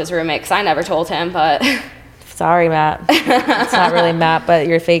I fucked his roommate because I never told him, but... Sorry, Matt. It's not really Matt, but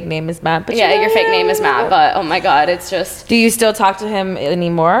your fake name is Matt. But yeah, your fake name is Matt, but oh my God, it's just... Do you still talk to him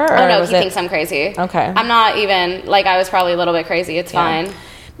anymore? Or oh no, he thinks I'm crazy. Okay. I'm not even, like I was probably a little bit crazy. It's fine.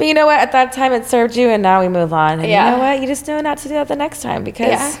 But you know what? At that time, it served you, and now we move on. And you know what? You just know not to do that the next time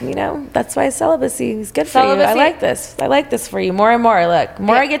because, you know, that's why celibacy is good for you. I like this. I like this for you more and more. Look, the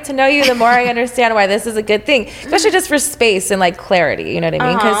more I get to know you, the more I understand why this is a good thing, especially just for space and, like, clarity. You know what I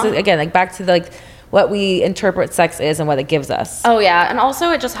mean? Because, again, like, back to, like, what we interpret sex is and what it gives us. Oh, yeah. And also,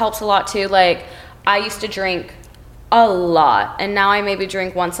 it just helps a lot, too. Like, I used to drink a lot, and now I maybe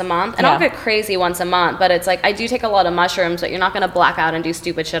drink once a month. And I'll get crazy once a month, but it's like I do take a lot of mushrooms, but you're not going to black out and do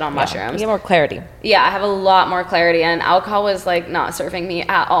stupid shit on mushrooms. You get more clarity. Yeah, I have a lot more clarity, and alcohol was, like, not serving me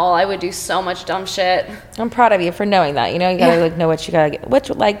at all. I would do so much dumb shit. I'm proud of you for knowing that. You know, you got to, like, know what you got to get, what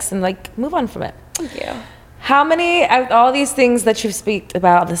you likes, and, like, move on from it. Thank you. How many, of all these things that you speak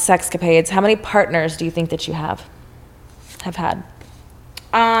about, the sexcapades, how many partners do you think that you have had?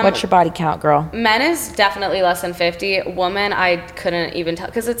 What's your body count, girl? Men is definitely less than 50. Woman, I couldn't even tell.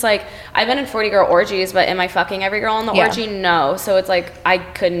 Because it's like, I've been in 40-girl orgies, but am I fucking every girl in the orgy? No. So it's like, I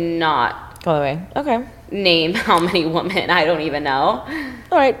could not go away. Okay. Name how many women. I don't even know.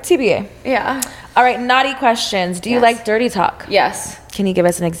 All right, TBA. Yeah. All right, naughty questions. Do you like dirty talk? Yes. Can you give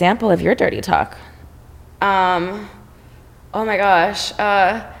us an example of your dirty talk? Oh my gosh.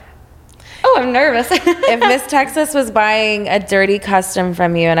 Oh, I'm nervous. If Miss Texas was buying a dirty custom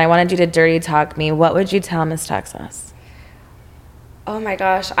from you and I wanted you to dirty talk me, what would you tell Miss Texas? Oh my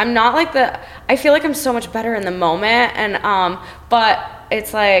gosh. I'm not like I feel like I'm so much better in the moment. And, but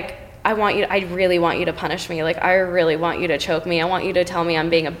it's like, I really want you to punish me. Like, I really want you to choke me. I want you to tell me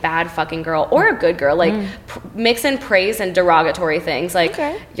I'm being a bad fucking girl or a good girl. Like, mix in praise and derogatory things. Like,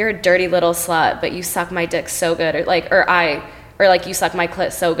 you're a dirty little slut, but you suck my dick so good. Or like you suck my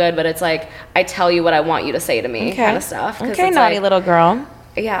clit so good, but it's like, I tell you what I want you to say to me kind of stuff. Okay, naughty little girl.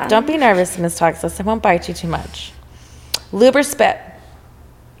 Yeah. Don't be nervous, Miss Texas. I won't bite you too much. Lube or spit?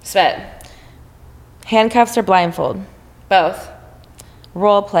 Spit. Handcuffs or blindfold? Both.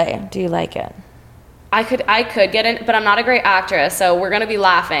 Role play. Do you like it? I could get in, but I'm not a great actress, so we're gonna be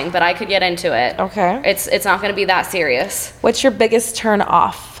laughing, but I could get into it. Okay. It's not gonna be that serious. What's your biggest turn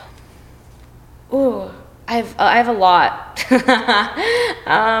off? Ooh, I have a lot.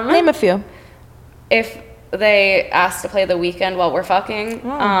 Name a few. If they ask to play The Weeknd while we're fucking,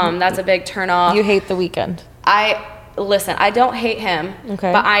 that's a big turn off. You hate The Weeknd. Listen, I don't hate him,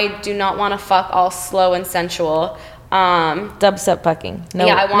 but I do not want to fuck all slow and sensual. Dubstep fucking. No,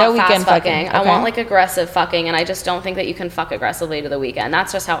 yeah, I want no fast weekend fucking. Okay. I want like aggressive fucking, and I just don't think that you can fuck aggressively to The Weeknd.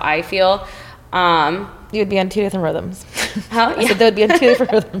 That's just how I feel. You would be on two different rhythms. How? I said they would be on two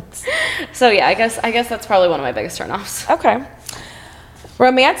different rhythms. So yeah, I guess that's probably one of my biggest turnoffs. Okay.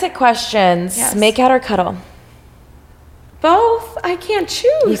 Romantic questions. Yes. Make out or cuddle? Both. I can't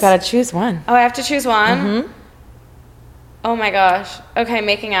choose. You gotta choose one. Oh, I have to choose one? Mm-hmm. Oh my gosh. Okay,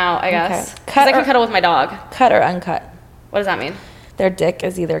 making out, I guess. Okay. Because I can cuddle with my dog. Cut or uncut? What does that mean? Their dick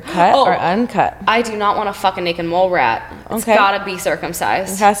is either cut or uncut. I do not want to fuck a naked mole rat. It's gotta be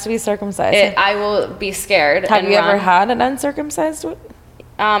circumcised. It has to be circumcised. I will be scared. Have you ever had an uncircumcised one?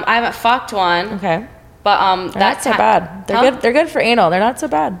 I haven't fucked one. Okay. But they're not so bad. They're good. They're good for anal. They're not so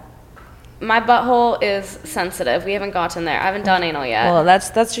bad. My butthole is sensitive. We haven't gotten there. I haven't done anal yet. Well,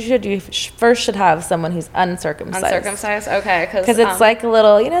 that's what you should do. You first should have someone who's uncircumcised. Uncircumcised? Okay. Because it's like a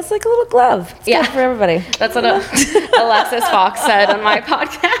little, it's like a little glove. It's good for everybody. That's what Alexis Fox said on my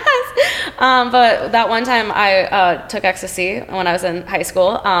podcast. But that one time I took ecstasy when I was in high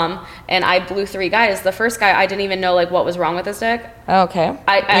school, and I blew 3 guys. The first guy, I didn't even know like what was wrong with his dick. Okay.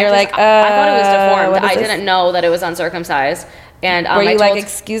 I thought it was deformed. I didn't know that it was uncircumcised. And were you like,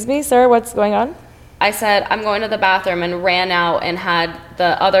 excuse me, sir, what's going on? I said, I'm going to the bathroom, and ran out and had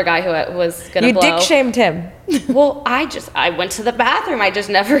the other guy who was going to blow. You dick shamed him. Well, I went to the bathroom. I just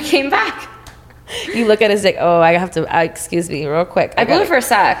never came back. You look at his dick. Oh, I have to, excuse me, real quick. I blew it for a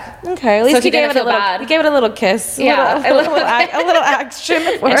sec. Okay, at least so you gave it a little bad. You gave it a little kiss. Yeah. A little action.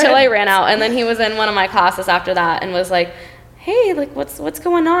 Until I ran out. And then he was in one of my classes after that and was like, hey, like, what's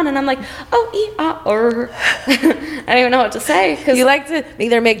going on? And I'm like, or I don't even know what to say. Cause you like to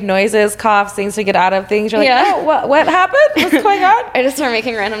either make noises, cough, things to get out of things. You're like, oh, what happened? What's going on? I just start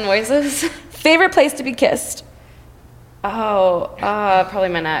making random noises. Favorite place to be kissed? Oh, probably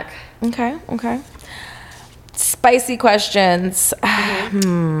my neck. Okay. Spicy questions.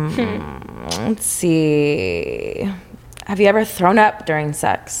 Let's see. Have you ever thrown up during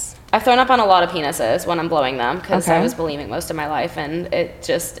sex? I've thrown up on a lot of penises when I'm blowing them because I was bulimic most of my life, and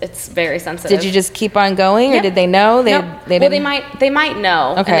it's very sensitive. Did you just keep on going, or did they know? They might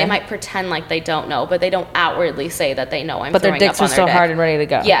know, and they might pretend like they don't know, but they don't outwardly say that they know I'm throwing up on their dick. But their dicks are still hard and ready to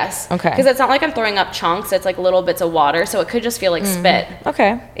go. Yes. Okay. Because it's not like I'm throwing up chunks; it's like little bits of water, so it could just feel like spit.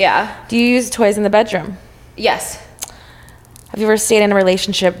 Okay. Yeah. Do you use toys in the bedroom? Yes. Have you ever stayed in a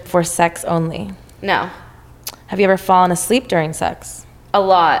relationship for sex only? No. Have you ever fallen asleep during sex? A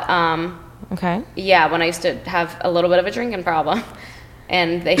lot. Okay. Yeah, when I used to have a little bit of a drinking problem.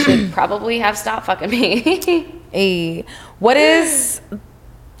 And they should probably have stopped fucking me. Hey, what is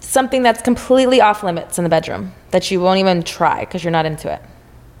something that's completely off limits in the bedroom that you won't even try because you're not into it?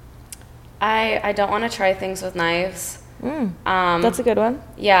 I don't want to try things with knives. That's a good one.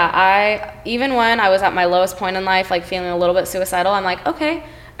 Yeah, even when I was at my lowest point in life, like feeling a little bit suicidal, I'm like, okay,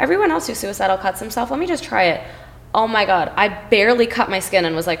 everyone else who's suicidal cuts himself. Let me just try it. Oh my God, I barely cut my skin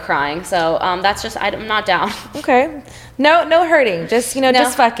and was like crying. So that's just, I'm not down. Okay. No hurting. Just,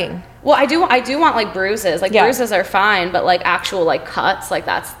 just fucking. Well, I do want like bruises. Like bruises are fine, but like actual like cuts, like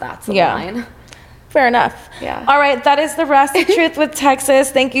that's the line. Fair enough. Yeah. All right, that is the Rusty Truth with Texas.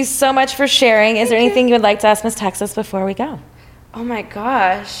 Thank you so much for sharing. Is there anything you would like to ask Miss Texas before we go? Oh my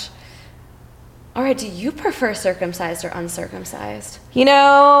gosh. All right, do you prefer circumcised or uncircumcised?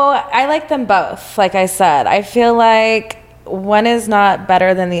 I like them both. Like I said, I feel like one is not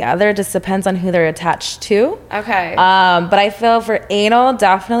better than the other. It just depends on who they're attached to. Okay. But I feel for anal,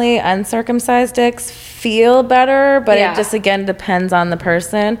 definitely uncircumcised dicks feel better, but it just, again, depends on the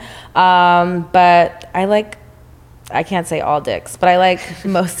person. But I can't say all dicks, but I like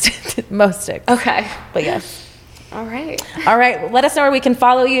most dicks. Okay. But yes. All right. Let us know where we can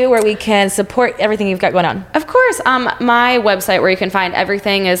follow you, where we can support everything you've got going on. Of course. My website where you can find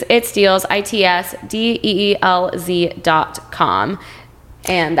everything is itsdeals.com.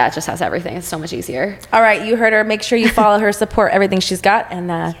 And that just has everything. It's so much easier. All right. You heard her. Make sure you follow her, support everything she's got.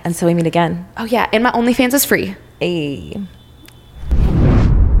 And so we meet again. Oh, yeah. And my OnlyFans is free. Hey.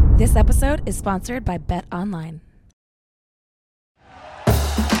 This episode is sponsored by Bet Online.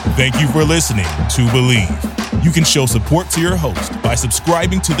 Thank you for listening to Believe. You can show support to your host by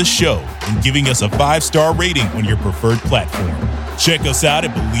subscribing to the show and giving us a 5-star rating on your preferred platform. Check us out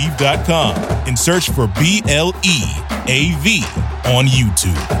at Believe.com and search for BLEAV on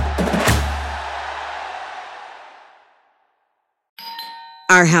YouTube.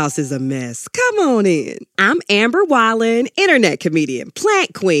 Our house is a mess. Come on in. I'm Amber Wallen, internet comedian,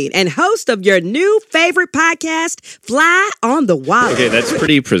 plant queen, and host of your new favorite podcast, Fly on the Wallen. Okay, that's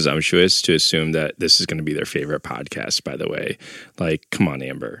pretty presumptuous to assume that this is going to be their favorite podcast, by the way. Like, come on,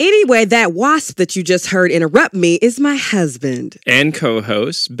 Amber. Anyway, that wasp that you just heard interrupt me is my husband. And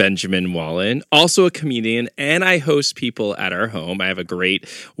co-host, Benjamin Wallen, also a comedian, and I host people at our home. I have a great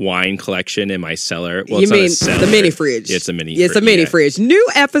wine collection in my cellar. Well, you mean the mini fridge? Yeah, it's a mini fridge. It's a mini fridge. New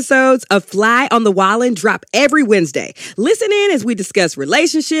episodes of Fly on the Wallen drop every Wednesday. Listen in as we discuss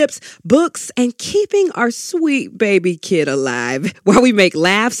relationships, books, and keeping our sweet baby kid alive while we make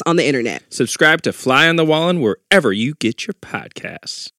laughs on the internet. Subscribe to Fly on the Wallen wherever you get your podcasts.